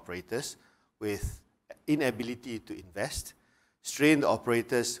strain the operators with inability to invest, strain the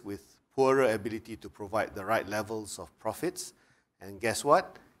operators with poorer ability to provide the right levels of profits, And guess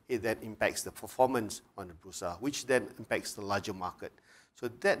what? It then impacts the performance on the bursa, which then impacts the larger market. So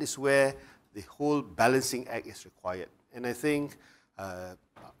that is where the whole balancing act is required. And I think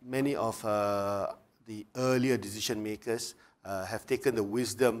many of the earlier decision makers have taken the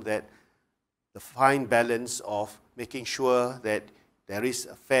wisdom that the fine balance of making sure that there is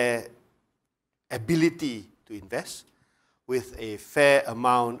a fair ability to invest with a fair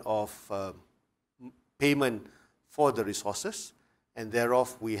amount of payment for the resources, and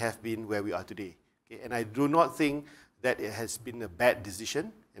thereof we have been where we are today. Okay? And I do not think that it has been a bad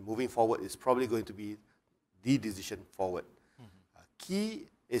decision, and moving forward it's probably going to be the decision forward. Key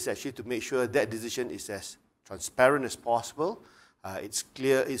is actually to make sure that decision is as transparent as possible.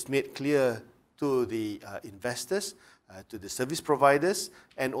 It's made clear to the investors, to the service providers,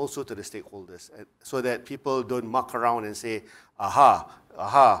 and also to the stakeholders, so that people don't muck around and say, aha,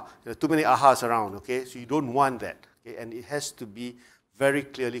 aha, there are too many ahas around, okay? So you don't want that, okay? And it has to be very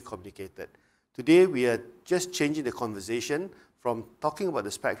clearly communicated. Today, we are just changing the conversation from talking about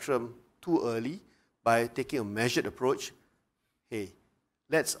the spectrum too early by taking a measured approach. Hey,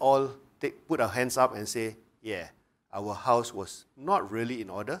 let's all put our hands up and say, yeah, our house was not really in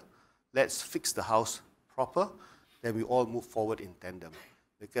order. Let's fix the house proper. Then we all move forward in tandem.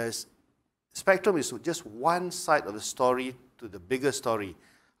 Because spectrum is just one side of the story to the bigger story.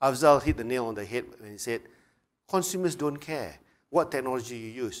 Afzal hit the nail on the head when he said, consumers don't care what technology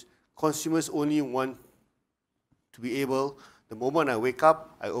you use. Consumers only want to be able, the moment I wake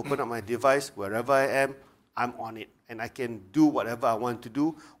up, I open up my device, wherever I am, I'm on it. And I can do whatever I want to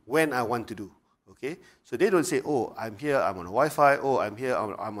do, when I want to do. Okay? So they don't say, oh, I'm here, I'm on a Wi-Fi, oh, I'm here,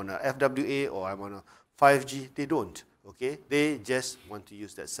 I'm on a FWA, or I'm on a 5G. They don't. Okay? They just want to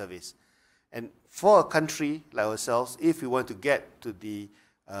use that service. And for a country like ourselves, if we want to get to the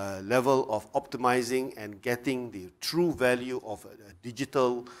level of optimizing and getting the true value of a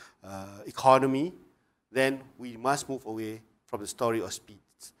digital economy, then we must move away from the story of speed.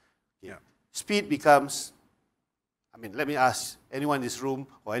 Okay. Yeah. Speed becomes, I mean, let me ask anyone in this room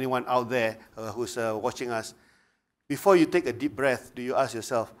or anyone out there who's watching us, before you take a deep breath, do you ask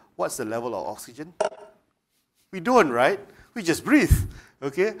yourself, what's the level of oxygen? We don't, right? We just breathe,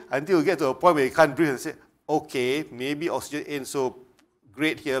 okay? Until we get to a point where you can't breathe and say, okay, maybe oxygen ain't so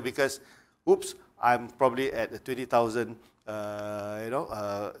great here because, oops, I'm probably at 20,000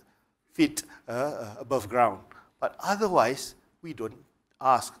 feet above ground. But otherwise, we don't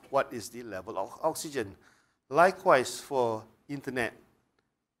ask what is the level of oxygen. Likewise for internet,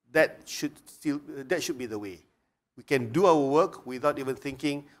 that should be the way. We can do our work without even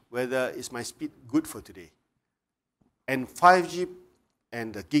thinking whether is my speed good for today. And 5G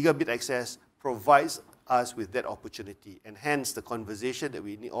and the gigabit access provides us with that opportunity. And hence the conversation that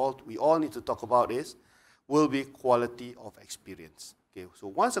we all need to talk about will be quality of experience. Okay, so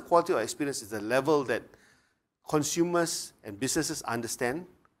once the quality of experience is the level that consumers and businesses understand,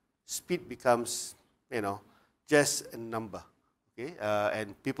 speed becomes, just a number. Okay,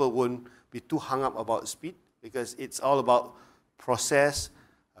 and people won't be too hung up about speed because it's all about process,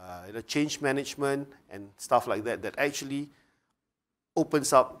 change management and stuff like that that actually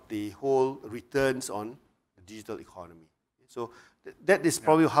opens up the whole returns on the digital economy. So that is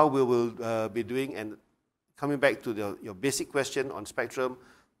probably how we will be doing. And coming back to your basic question on spectrum,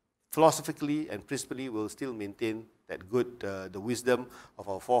 philosophically and principally, we'll still maintain that the wisdom of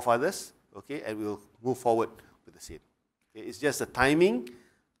our forefathers, okay, and we'll move forward with the same. Okay, it's just the timing.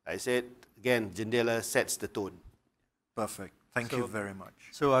 I said, again, Jendela sets the tone. Perfect. Thank you very much.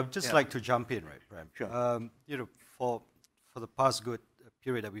 So I'd just like to jump in, right, Prem? Sure. For the past good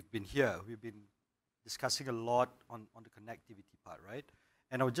period that we've been here, we've been discussing a lot on the connectivity part, right?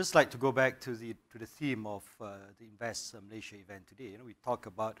 And I would just like to go back to the theme of the Invest Malaysia event today. We talk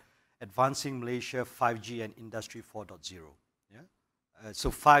about advancing Malaysia, 5G and Industry 4.0. Yeah. So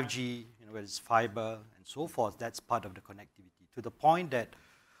 5G, whether it's fiber and so forth, that's part of the connectivity. To the point that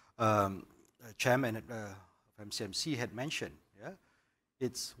Chairman of MCMC had mentioned, yeah,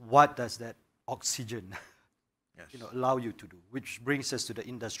 it's what does that oxygen allow you to do, which brings us to the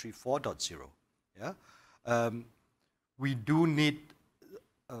Industry 4.0. Yeah, we do need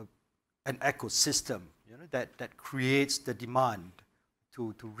an ecosystem, that creates the demand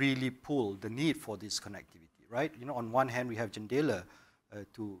to really pull the need for this connectivity, right? On one hand, we have Jendela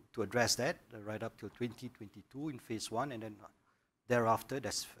to address that right up till 2022 in phase 1, and then thereafter,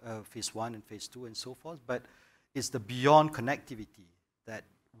 that's phase 1 and phase 2 and so forth. But it's the beyond connectivity that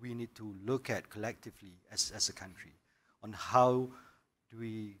we need to look at collectively as a country on how do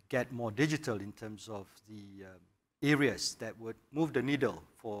we get more digital in terms of the areas that would move the needle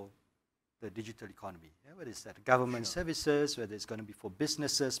for the digital economy. Yeah? Whether it's at government services, whether it's going to be for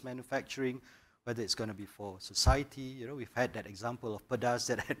businesses, manufacturing, whether it's going to be for society. You know, we've had that example of Pedas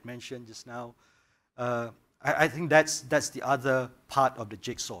that I had mentioned just now. I think that's the other part of the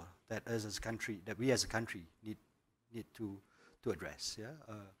jigsaw that as a country, that we as a country need to address,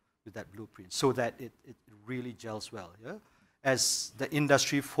 yeah, with that blueprint, so that it really gels well, yeah. As the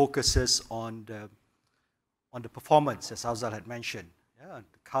industry focuses on the performance, as Afzal had mentioned, yeah,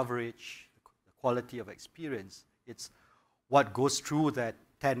 the coverage, the quality of experience, it's what goes through that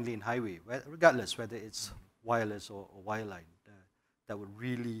 10-lane highway, regardless whether it's wireless or wireline, that would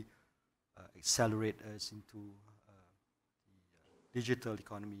really accelerate us into the digital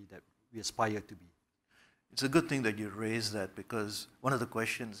economy that we aspire to be. It's a good thing that you raised that, because one of the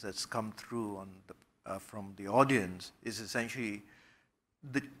questions that's come through on from the audience is essentially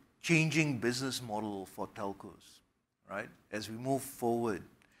the changing business model for telcos, right? As we move forward,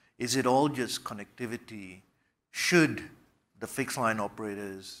 is it all just connectivity? Should the fixed line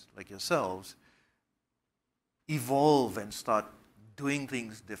operators like yourselves evolve and start doing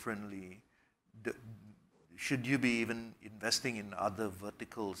things differently? Should you be even investing in other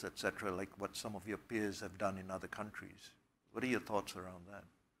verticals, etc., like what some of your peers have done in other countries? What are your thoughts around that?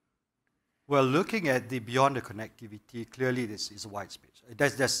 Well, looking at the beyond the connectivity, clearly this is a wide space.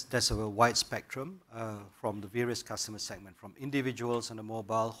 There's a wide spectrum from the various customer segments, from individuals on the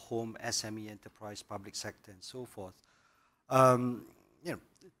mobile, home, SME, enterprise, public sector, and so forth. You know,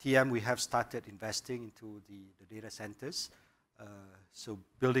 TM, we have started investing into the data centers. So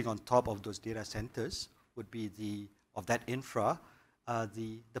building on top of those data centers would be of that infra,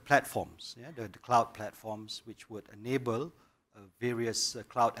 the platforms, yeah, the cloud platforms, which would enable various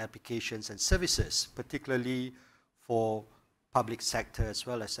cloud applications and services, particularly for public sector as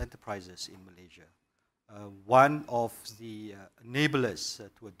well as enterprises in Malaysia. One of the enablers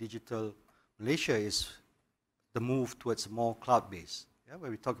to a digital Malaysia is the move towards more cloud-based. Yeah,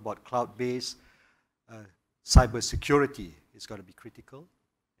 when we talk about cloud-based, cyber security is going to be critical.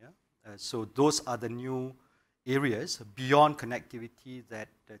 Yeah? So those are the new areas beyond connectivity that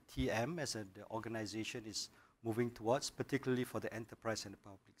TM as the organization is moving towards, particularly for the enterprise and the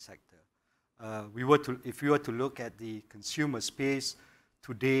public sector. If we were to look at the consumer space,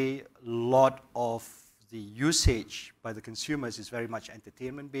 today a lot of the usage by the consumers is very much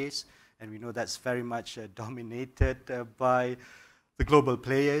entertainment-based, and we know that's very much dominated by the global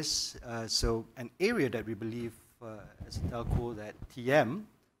players. So an area that we believe as a telco that TM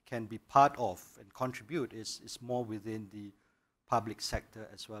can be part of and contribute is more within the public sector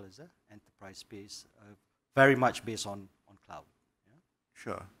as well as the enterprise space, very much based on cloud. Yeah?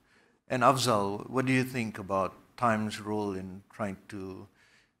 Sure. And Afzal, what do you think about TIME's role in trying to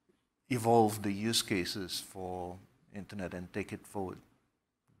evolve the use cases for internet and take it forward?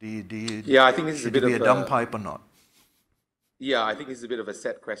 Yeah, I think this is a bit of a dumb pipe or not? Yeah, I think it's a bit of a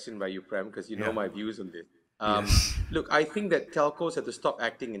set question by you, Prem, because you know my views on this. Yes. Look, I think that telcos have to stop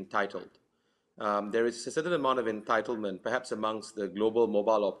acting entitled. There is a certain amount of entitlement, perhaps amongst the global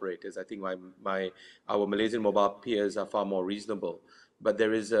mobile operators. I think our Malaysian mobile peers are far more reasonable. But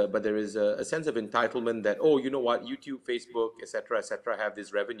there is a sense of entitlement that, oh, you know what, YouTube, Facebook, etc., have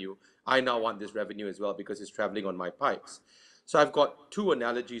this revenue. I now want this revenue as well because it's traveling on my pipes. So I've got two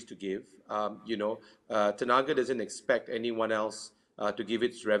analogies to give. Tenaga doesn't expect anyone else to give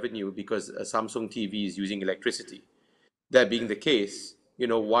its revenue because a Samsung TV is using electricity. That being the case,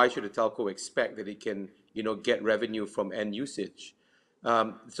 why should a telco expect that it can, get revenue from end usage?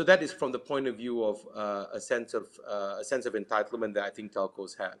 So that is from the point of view of a sense of entitlement that I think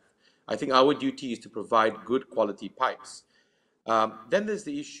telcos have. I think our duty is to provide good quality pipes. Then there's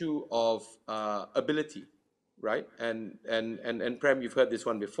the issue of ability, right? And Prem, you've heard this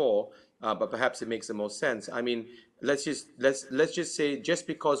one before, but perhaps it makes the most sense. I mean, let's just say just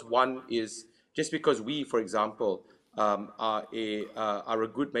because we, for example, are a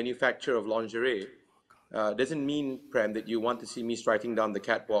good manufacturer of lingerie, doesn't mean, Prem, that you want to see me striking down the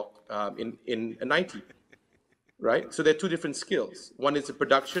catwalk in a 90, right? So they're two different skills. One is the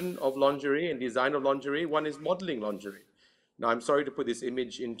production of lingerie and design of lingerie. One is modeling lingerie. Now, I'm sorry to put this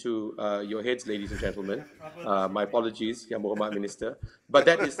image into your heads, ladies and gentlemen. My apologies, Yang Berhormat Minister. But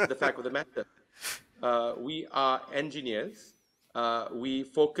that is the fact of the matter. We are engineers. We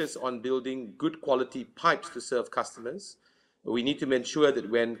focus on building good quality pipes to serve customers. We need to ensure that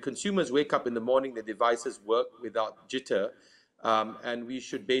when consumers wake up in the morning, the devices work without jitter, and we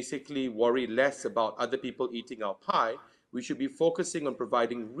should basically worry less about other people eating our pie. We should be focusing on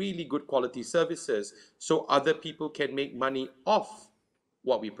providing really good quality services so other people can make money off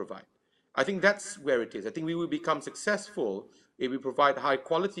what we provide. I think that's where it is. I think we will become successful we provide high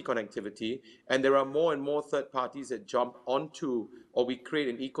quality connectivity, and there are more and more third parties that jump onto, or we create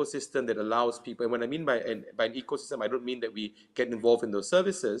an ecosystem that allows people, and when I mean by an ecosystem, I don't mean that we get involved in those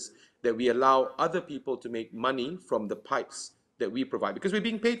services, that we allow other people to make money from the pipes that we provide, because we're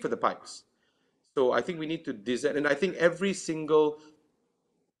being paid for the pipes. So I think we need to design, and I think every single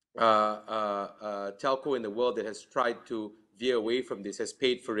telco in the world that has tried to veer away from this has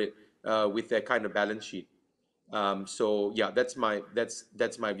paid for it with their kind of balance sheet. So yeah, that's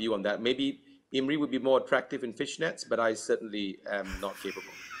my view on that. Maybe Imri would be more attractive in fishnets, but I certainly am not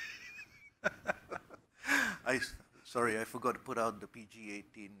capable. Sorry, I forgot to put out the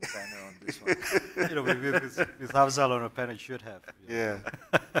PG-18 banner on this one. You know, with Afzal on a panel, should have. Yeah.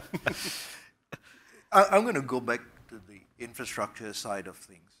 I'm going to go back to the infrastructure side of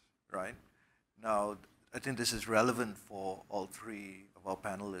things, right? Now, I think this is relevant for all three of our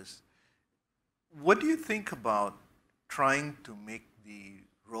panelists. What do you think about trying to make the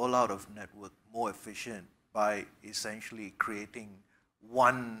rollout of network more efficient by essentially creating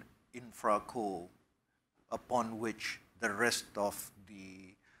one infraco upon which the rest of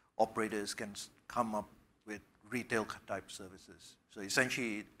the operators can come up with retail type services? So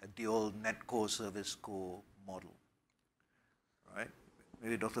essentially the old netco service co model, right?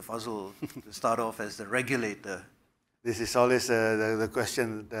 Maybe Dr. Fadhl to start off as the regulator. This is always the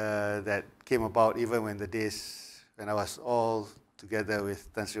question that came about even when the days when I was all together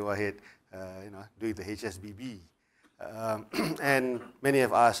with Tan Sri Wahid, doing the HSBB. And many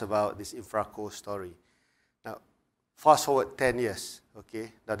have asked about this infraco story. Now, fast forward 10 years,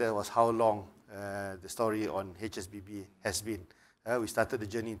 okay? Now that was how long the story on HSBB has been. We started the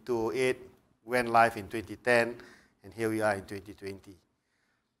journey in 2008, went live in 2010, and here we are in 2020.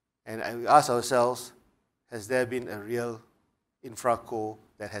 And we ask ourselves, has there been a real infraco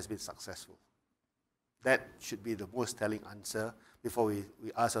that has been successful? That should be the most telling answer before we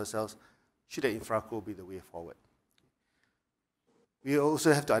ask ourselves, should an infraco be the way forward? We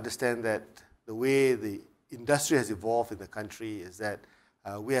also have to understand that the way the industry has evolved in the country is that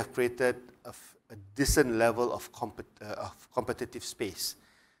we have created a decent level of competitive space.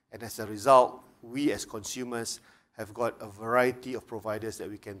 And as a result, we as consumers have got a variety of providers that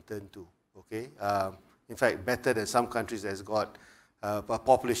we can turn to, okay? In fact, better than some countries that has got a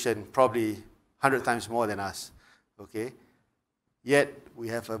population probably 100 times more than us, okay? Yet, we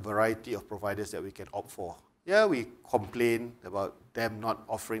have a variety of providers that we can opt for. Yeah, we complain about them not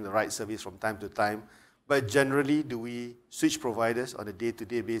offering the right service from time to time, but generally, do we switch providers on a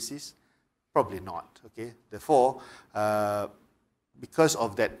day-to-day basis? Probably not, okay? Therefore, because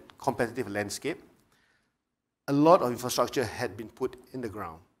of that competitive landscape, a lot of infrastructure had been put in the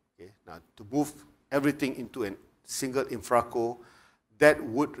ground, okay? Now, to move everything into a single infraco, that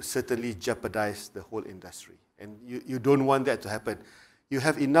would certainly jeopardize the whole industry. And you don't want that to happen. You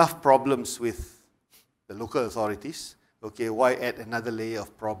have enough problems with the local authorities, okay, why add another layer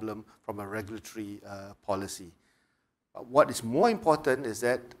of problem from a regulatory policy? What is more important is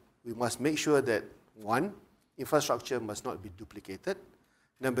that we must make sure that, one, infrastructure must not be duplicated.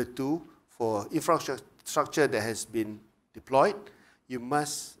 Number two, for infrastructure that has been deployed, you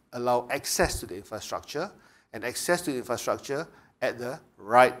must allow access to the infrastructure, and access to the infrastructure at the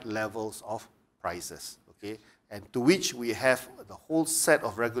right levels of prices, okay? And to which we have the whole set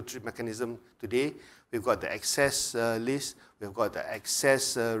of regulatory mechanism today. We've got the access list, we've got the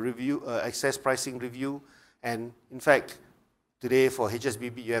access review, access pricing review, and in fact, today for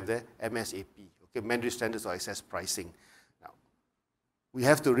HSBB you have the MSAP, okay, Mandatory Standards of Access Pricing. Now, we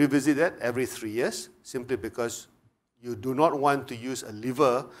have to revisit that every 3 years, simply because you do not want to use a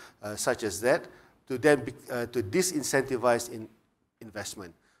lever such as that to then to disincentivize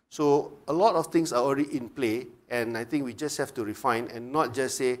investment. So a lot of things are already in play, and I think we just have to refine and not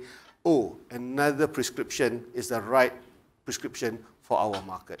just say, oh, another prescription is the right prescription for our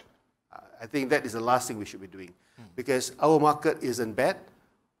market. I think that is the last thing we should be doing, because our market isn't bad.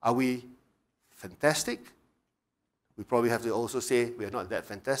 Are we fantastic? We probably have to also say we are not that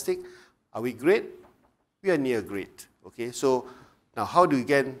fantastic. Are we great? We are near great. Okay, so now how do we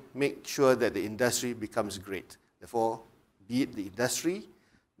again make sure that the industry becomes great? Therefore, be it the industry,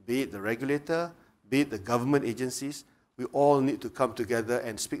 be it the regulator, be it the government agencies, we all need to come together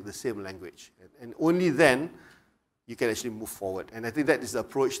and speak the same language. And only then you can actually move forward. And I think that is the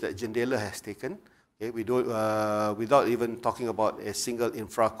approach that Jendela has taken. Okay, we don't, without even talking about a single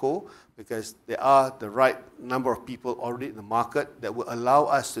infraco, because there are the right number of people already in the market that will allow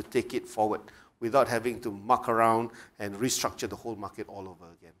us to take it forward without having to muck around and restructure the whole market all over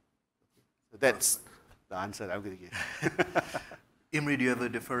again. So that's the answer that I'm going to give. Imri, do you have a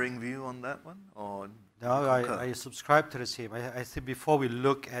differing view on that one? Or No, I subscribe to the same. I think before we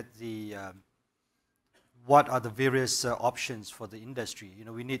look at the what are the various options for the industry,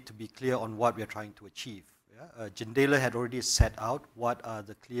 we need to be clear on what we are trying to achieve. Yeah? Jendela had already set out what are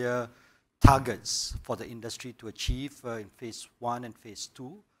the clear targets for the industry to achieve in phase 1 and phase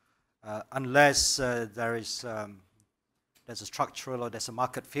 2. Unless there's a structural or there's a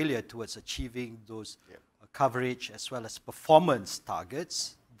market failure towards achieving those coverage as well as performance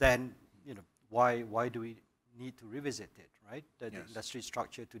targets, then why do we need to revisit it, right? The industry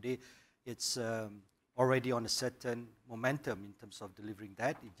structure today, it's already on a certain momentum in terms of delivering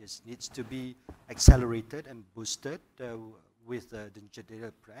that. It just needs to be accelerated and boosted with the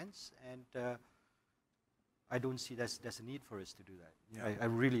Jendela plans, and I don't see there's a need for us to do that. Yeah. I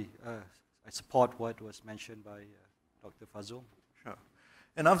really I support what was mentioned by Dr. Fadhlullah. Sure.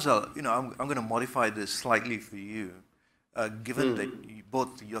 And Afzal, I'm going to modify this slightly for you. Given that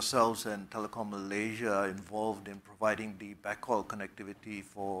both yourselves and Telekom Malaysia are involved in providing the backhaul connectivity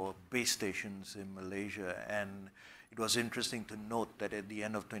for base stations in Malaysia, and it was interesting to note that at the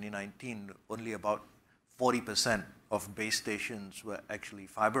end of 2019, only about 40% of base stations were actually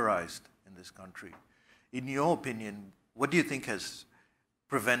fiberized in this country. In your opinion, what do you think has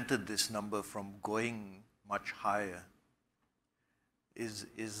prevented this number from going much higher?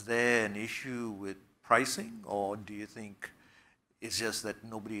 Is there an issue with pricing, or do you think it's just that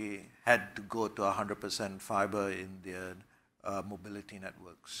nobody had to go to 100% fiber in their mobility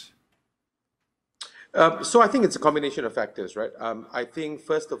networks? So I think it's a combination of factors, right? I think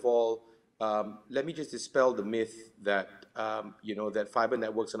first of all, let me just dispel the myth that that fiber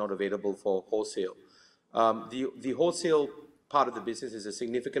networks are not available for wholesale. The wholesale part of the business is a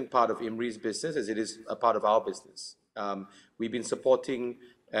significant part of Imri's business, as it is a part of our business. We've been supporting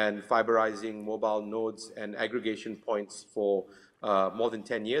and fiberizing mobile nodes and aggregation points for more than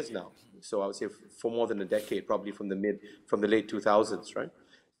 10 years now. So I would say for more than a decade, probably from the late 2000s, right?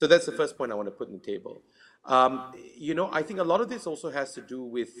 So that's the first point I want to put on the table. I think a lot of this also has to do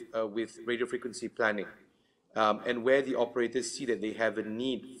with radio frequency planning and where the operators see that they have a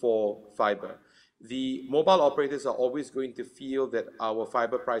need for fiber. The mobile operators are always going to feel that our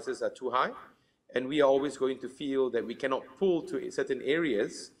fiber prices are too high, and we are always going to feel that we cannot pull to certain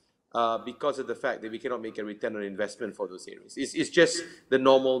areas because of the fact that we cannot make a return on investment for those areas. It's just the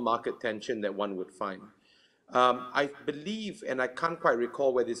normal market tension that one would find. I believe, and I can't quite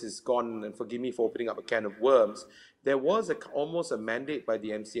recall where this has gone, and forgive me for opening up a can of worms, there was almost a mandate by the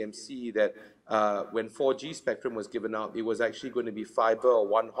MCMC that when 4G spectrum was given out, it was actually going to be fiber or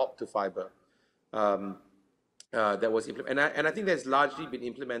one hop to fiber. That was implemented, and I think that's largely been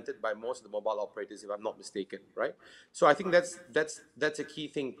implemented by most of the mobile operators, if I'm not mistaken, right? So I think that's a key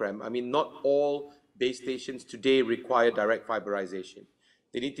thing, Prem. I mean, not all base stations today require direct fiberization.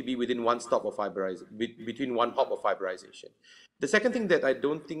 They need to be within one stop of fiberization, between one hop of fiberization. The second thing that I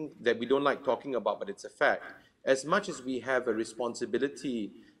don't think that we don't like talking about, but it's a fact, as much as we have a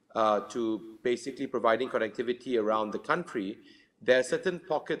responsibility to basically providing connectivity around the country, there are certain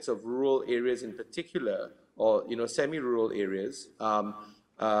pockets of rural areas in particular, or semi-rural areas,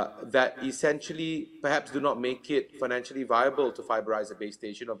 that essentially perhaps do not make it financially viable to fiberize a base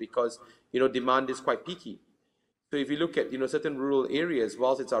station, or because demand is quite peaky. So if you look at certain rural areas,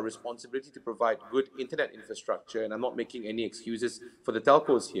 whilst it's our responsibility to provide good internet infrastructure, and I'm not making any excuses for the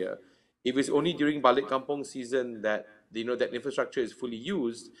telcos here, if it's only during Balik Kampung season that that infrastructure is fully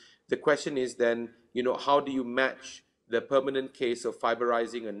used, the question is then how do you match the permanent case of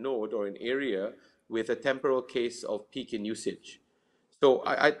fiberizing a node or an area with a temporal case of peak in usage? So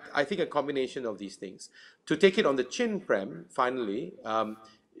I think a combination of these things. To take it on the chin, Prem, finally,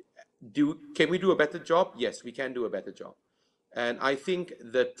 can we do a better job? Yes, we can do a better job. And I think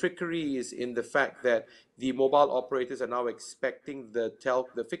the trickery is in the fact that the mobile operators are now expecting the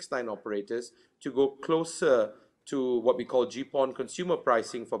fixed line operators to go closer to what we call GPON consumer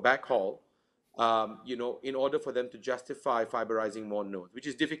pricing for backhaul, in order for them to justify fiberizing more nodes, which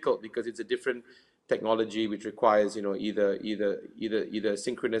is difficult because it's a different technology which requires either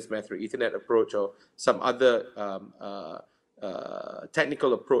synchronous method or Ethernet approach or some other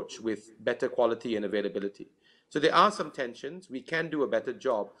technical approach with better quality and availability. So there are some tensions. We can do a better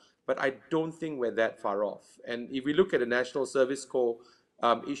job, but I don't think we're that far off. And if we look at a National Service Corps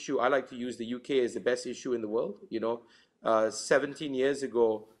issue, I like to use the UK as the best issue in the world. 17 years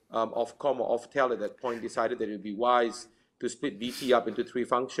ago, Ofcom or Oftel at that point decided that it would be wise to split BT up into 3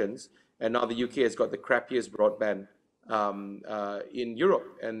 functions, and now the UK has got the crappiest broadband in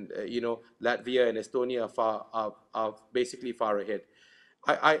Europe, and Latvia and Estonia are basically far ahead.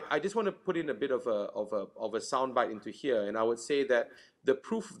 I just want to put in a bit of a soundbite into here, and I would say that the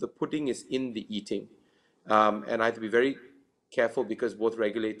proof of the pudding is in the eating. And I have to be very careful because both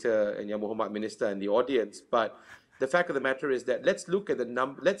regulator and Yang Muhammad Minister and the audience, but the fact of the matter is that let's look at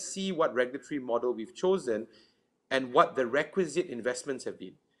the let's see what regulatory model we've chosen and what the requisite investments have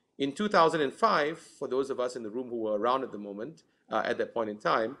been. In 2005, for those of us in the room who were around at the moment, at that point in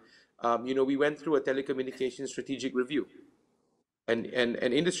time, we went through a telecommunications strategic review and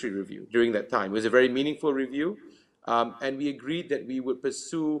industry review during that time. It was a very meaningful review, and we agreed that we would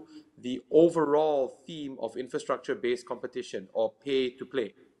pursue the overall theme of infrastructure-based competition or pay to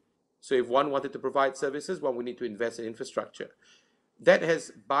play. So if one wanted to provide services, one would need to invest in infrastructure. That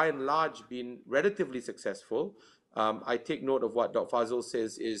has, by and large, been relatively successful. I take note of what Dr. Fadhl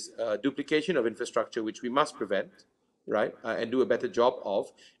says is duplication of infrastructure, which we must prevent, right, and do a better job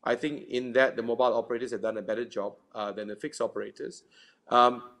of. I think in that the mobile operators have done a better job than the fixed operators.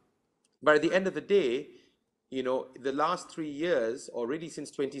 But at the end of the day, the last 3 years, or really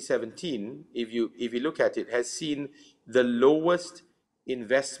since 2017, if you look at it, has seen the lowest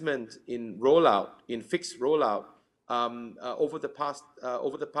investment in rollout, in fixed rollout, over the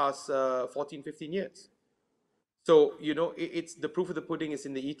past 14, 15 years. So, it's the proof of the pudding is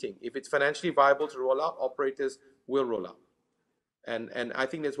in the eating. If it's financially viable to roll out, operators will roll out. And I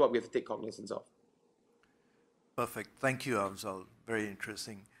think that's what we have to take cognizance of. Perfect. Thank you, Afzal. Very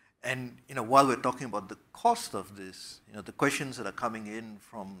interesting. And, while we're talking about the cost of this, the questions that are coming in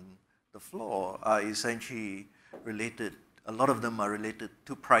from the floor are essentially related, a lot of them are related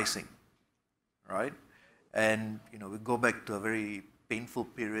to pricing, right? And, we go back to a very painful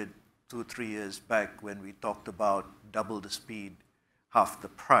period 2-3 years back when we talked about double the speed, half the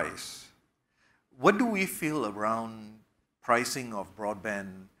price. What do we feel around pricing of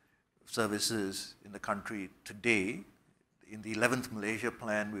broadband services in the country today? In the 11th Malaysia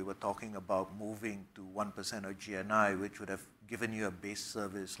plan, we were talking about moving to 1% of GNI, which would have given you a base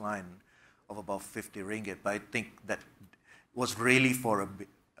service line of about 50 ringgit. But I think that was really for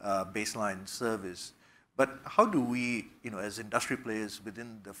a baseline service. But how do we, as industry players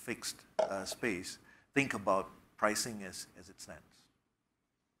within the fixed space, think about pricing as it stands?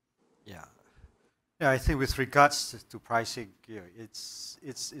 Yeah, I think with regards to pricing, it's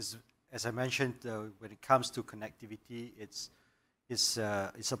as I mentioned, when it comes to connectivity, it's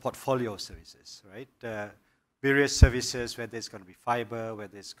a portfolio of services, right? Various services, whether it's going to be fiber,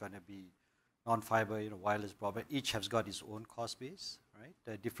 whether it's going to be non-fiber, wireless broadband, each has got its own cost base, right?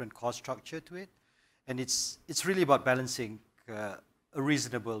 A different cost structure to it, and it's really about balancing a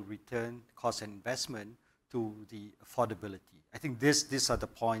reasonable return, cost and investment to the affordability. I think these are the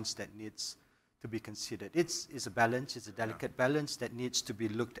points that needs to be considered. It's a balance, it's a delicate balance that needs to be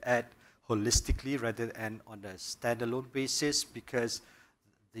looked at holistically rather than on a standalone basis, because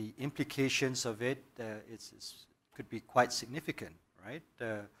the implications of it could be quite significant, right?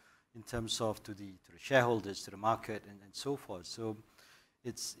 In terms of to the shareholders, to the market, and so forth. So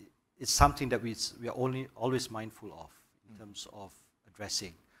it's something that we are always mindful of in terms of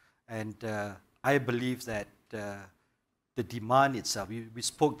addressing. And I believe that the demand itself, we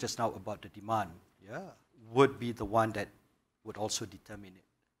spoke just now about the demand, would be the one that would also determine it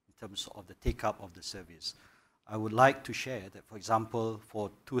in terms of the take-up of the service. I would like to share that, for example, for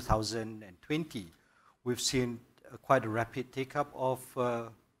 2020, we've seen quite a rapid take-up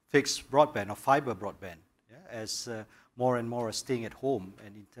of fixed broadband or fiber broadband, as more and more are staying at home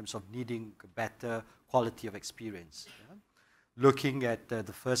and in terms of needing a better quality of experience. Looking at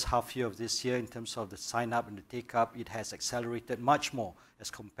the first half year of this year in terms of the sign-up and the take-up, it has accelerated much more as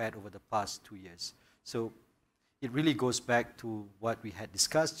compared over the past 2 years. So it really goes back to what we had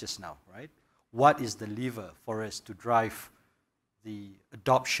discussed just now, right? What is the lever for us to drive the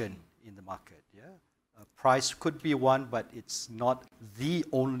adoption in the market? Price could be one, but it's not the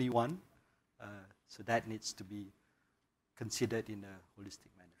only one. So that needs to be considered in a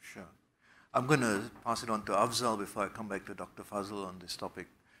holistic manner. Sure. I'm going to pass it on to Afzal before I come back to Dr. Fadhl on this topic.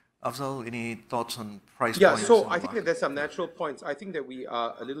 Afzal, any thoughts on price points? Yeah, so I think that there's some natural points. I think that we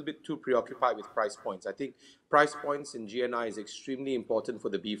are a little bit too preoccupied with price points. I think price points in GNI is extremely important for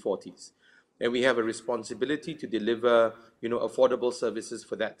the B40s. And we have a responsibility to deliver, affordable services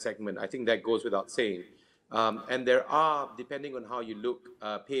for that segment. I think that goes without saying. And there are, depending on how you look,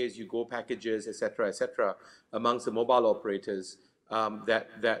 pay-as-you-go packages, et cetera, amongst the mobile operators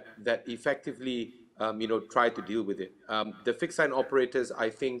that effectively, try to deal with it. The fixed-line operators,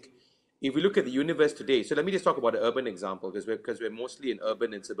 I think, if we look at the universe today, so let me just talk about the urban example, because we're mostly an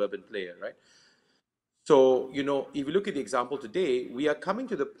urban and suburban player, right? So, if you look at the example today, we are coming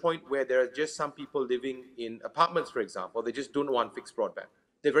to the point where there are just some people living in apartments, for example, they just don't want fixed broadband.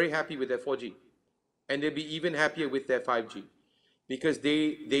 They're very happy with their 4G. And they'll be even happier with their 5G because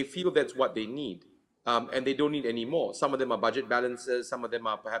they feel that's what they need. and they don't need any more. Some of them are budget balancers, some of them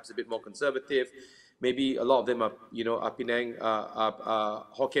are perhaps a bit more conservative. Maybe a lot of them are, are Penang,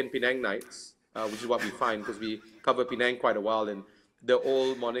 Hokkien Penang nights, which is what we find because we cover Penang quite a while, and the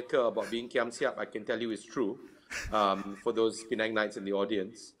old moniker about being Kiam Siap, I can tell you, is true for those Penang nights in the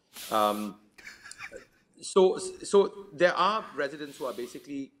audience. So there are residents who are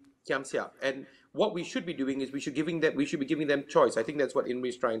basically Kiam Siap, and what we should be doing is we should be giving them choice. I think that's what Imri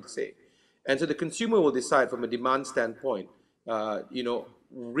is trying to say. And so the consumer will decide from a demand standpoint,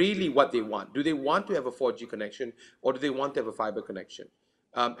 really what they want. Do they want to have a 4G connection, or do they want to have a fiber connection?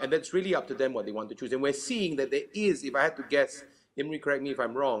 And that's really up to them what they want to choose. And we're seeing that there is, if I had to guess, Imri, correct me if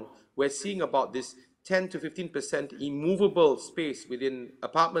I'm wrong, we're seeing about this 10 to 15% immovable space within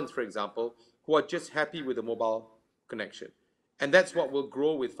apartments, for example, who are just happy with a mobile connection. And that's what will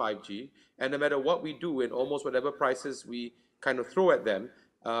grow with 5G. And no matter what we do and almost whatever prices we kind of throw at them,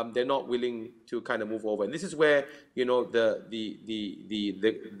 they're not willing to kind of move over. And this is where, the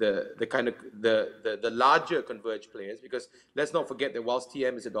larger converged players, because let's not forget that whilst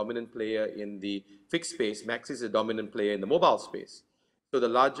TM is a dominant player in the fixed space, Maxis is a dominant player in the mobile space. So the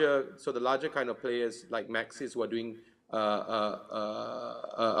larger kind of players like Maxis who are doing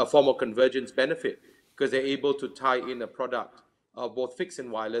a form of convergence benefit because they're able to tie in a product of both fixed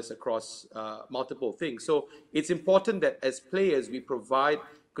and wireless across multiple things. So it's important that as players, we provide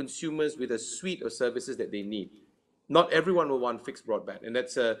consumers with a suite of services that they need. Not everyone will want fixed broadband, and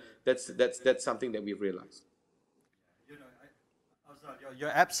that's something that we've realized. Afzal, you're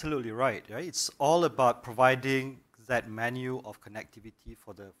absolutely right. It's all about providing that menu of connectivity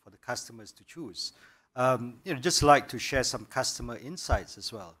for the customers to choose. Just like to share some customer insights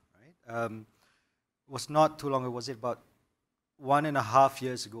as well. Right? It was not too long ago. Was it about 1.5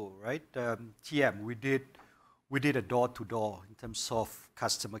 years ago? Right? TM, we did a door-to-door in terms of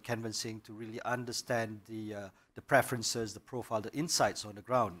customer canvassing to really understand the preferences, the profile, the insights on the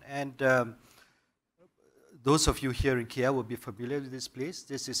ground. And those of you here in KL will be familiar with this place.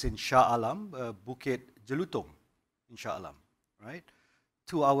 This is in Shah Alam, Bukit Jelutong, in Shah Alam, right?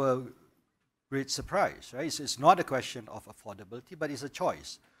 To our great surprise, right? It's not a question of affordability, but it's a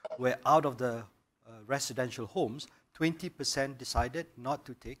choice. Where out of the residential homes, 20% decided not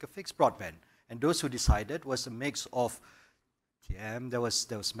to take a fixed broadband. And those who decided was a mix of TM, there was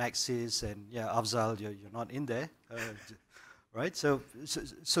Maxis, and yeah, Afzal, you're not in there, right? So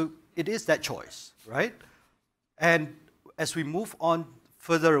it is that choice, right? And as we move on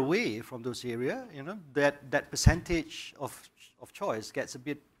further away from those areas, that percentage of choice gets a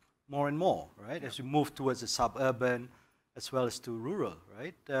bit more and more, right? As we move towards the suburban as well as to rural,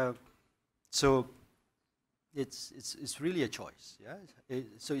 right? So it's really a choice, yeah?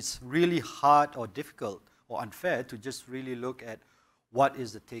 So it's really hard or difficult or unfair to just really look at what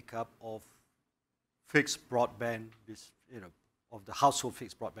is the take-up of fixed broadband, of the household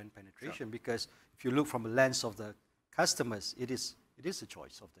fixed broadband penetration, sure. Because if you look from a lens of the customers, it is a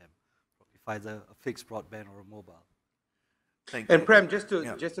choice of them, if either a fixed broadband or a mobile. And Prem, just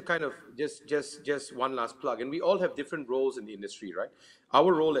to kind of just one last plug, and we all have different roles in the industry, right?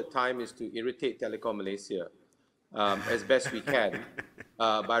 Our role at time is to irritate Telekom Malaysia as best we can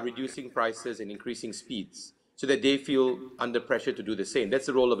by reducing prices and increasing speeds, so that they feel under pressure to do the same. That's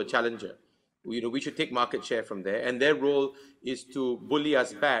the role of a challenger. We should take market share from there, and their role is to bully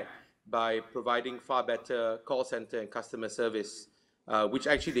us back by providing far better call center and customer service, which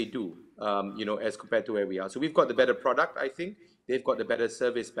actually they do, as compared to where we are. So we've got the better product, I think. They've got the better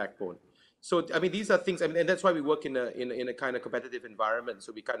service backbone. So, I mean, these are things, and that's why we work in a kind of competitive environment,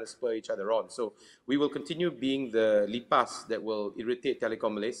 so we kind of spur each other on. So we will continue being the lipas that will irritate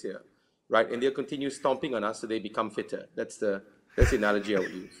Telekom Malaysia, right? And they'll continue stomping on us so they become fitter. That's the analogy I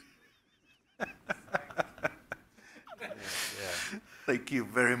would use. Thank you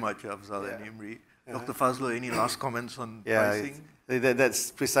very much, Afzal and Imri. Dr. Fadhlullah, any last comments on pricing?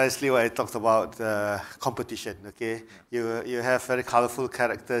 That's precisely what I talked about, competition, okay? You have very colorful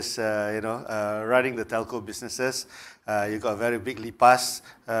characters, running the telco businesses. You've got a very big lipas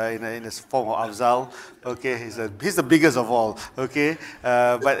in the form of Afzal, okay? He's the biggest of all, okay?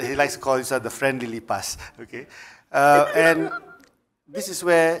 But he likes to call himself the friendly lipas, okay? And this is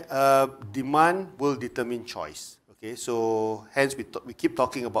where demand will determine choice. Okay, so hence we keep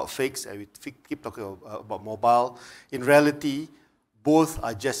talking about fixed and we keep talking about mobile. In reality, both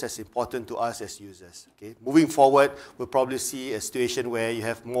are just as important to us as users. Okay, moving forward, we'll probably see a situation where you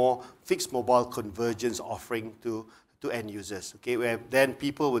have more fixed mobile convergence offering to end users. Okay, where then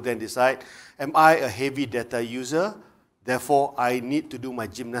people will then decide, am I a heavy data user Therefore, I need to do my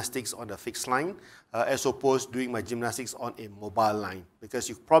gymnastics on a fixed line as opposed to doing my gymnastics on a mobile line, because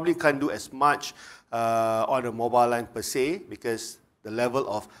you probably can't do as much on a mobile line per se, because the level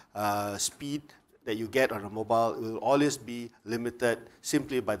of speed that you get on a mobile will always be limited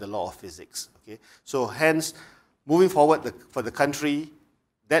simply by the law of physics. Okay? So hence, moving forward for the country,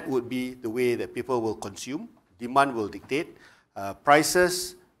 that would be the way that people will consume. Demand will dictate.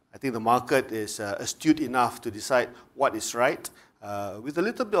 Prices, I think the market is astute enough to decide what is right, with a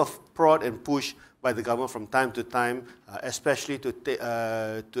little bit of prod and push by the government from time to time, especially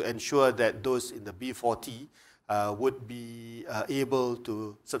to ensure that those in the B40 would be able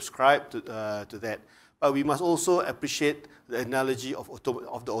to subscribe to that. But we must also appreciate the analogy of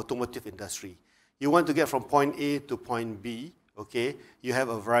the automotive industry. You want to get from point A to point B, okay, you have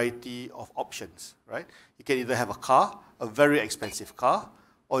a variety of options, right? You can either have a car, a very expensive car,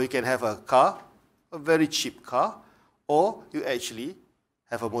 or you can have a car, a very cheap car, or you actually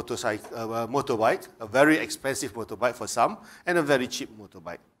have a motorbike, a very expensive motorbike for some, and a very cheap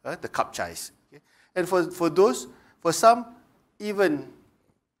motorbike, the kapchais. Okay? And for some, even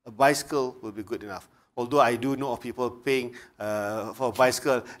a bicycle will be good enough. Although I do know of people paying for a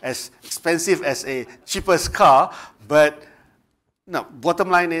bicycle as expensive as a cheapest car, but no, bottom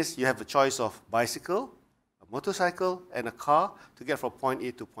line is you have the choice of bicycle, a motorcycle, and a car to get from point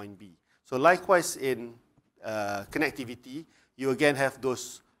A to point B. So likewise in connectivity, you again have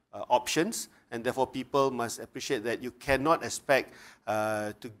those options, and therefore people must appreciate that you cannot expect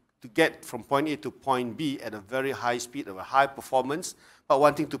to get from point A to point B at a very high speed, of a high performance, but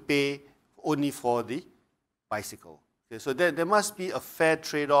wanting to pay only for the bicycle. Okay, so there must be a fair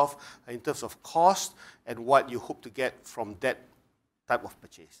trade-off in terms of cost and what you hope to get from that type of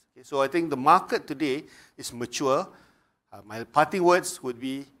purchase. Okay, so I think the market today is mature. My parting words would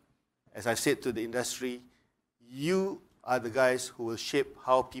be, as I said to the industry, you are the guys who will shape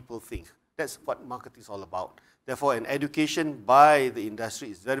how people think. That's what marketing is all about. Therefore, an education by the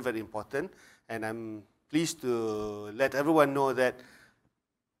industry is very, very important, and I'm pleased to let everyone know that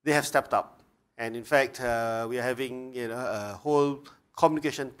they have stepped up. And in fact, we are having a whole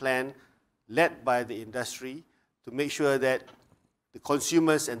communication plan led by the industry to make sure that the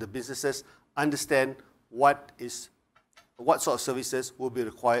consumers and the businesses understand what sort of services will be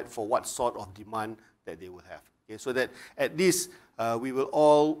required for what sort of demand that they will have. Okay, so that at least we will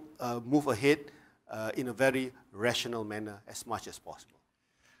all move ahead in a very rational manner as much as possible.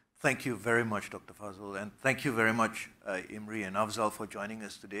 Thank you very much, Dr. Fadhlullah, and thank you very much, Imri and Afzal, for joining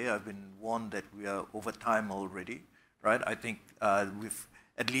us today. I've been warned that we are over time already, right? I think we've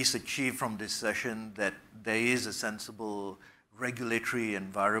at least achieved from this session that there is a sensible regulatory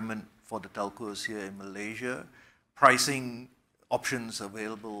environment for the telcos here in Malaysia, pricing options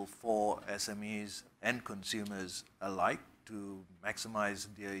available for SMEs and consumers alike to maximize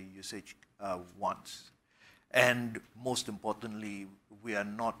their usage wants. And most importantly, we are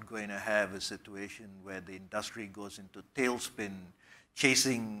not going to have a situation where the industry goes into tailspin,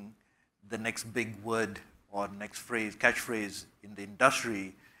 chasing the next big word or next phrase, catchphrase in the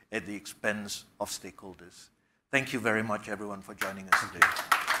industry at the expense of stakeholders. Thank you very much, everyone, for joining us today.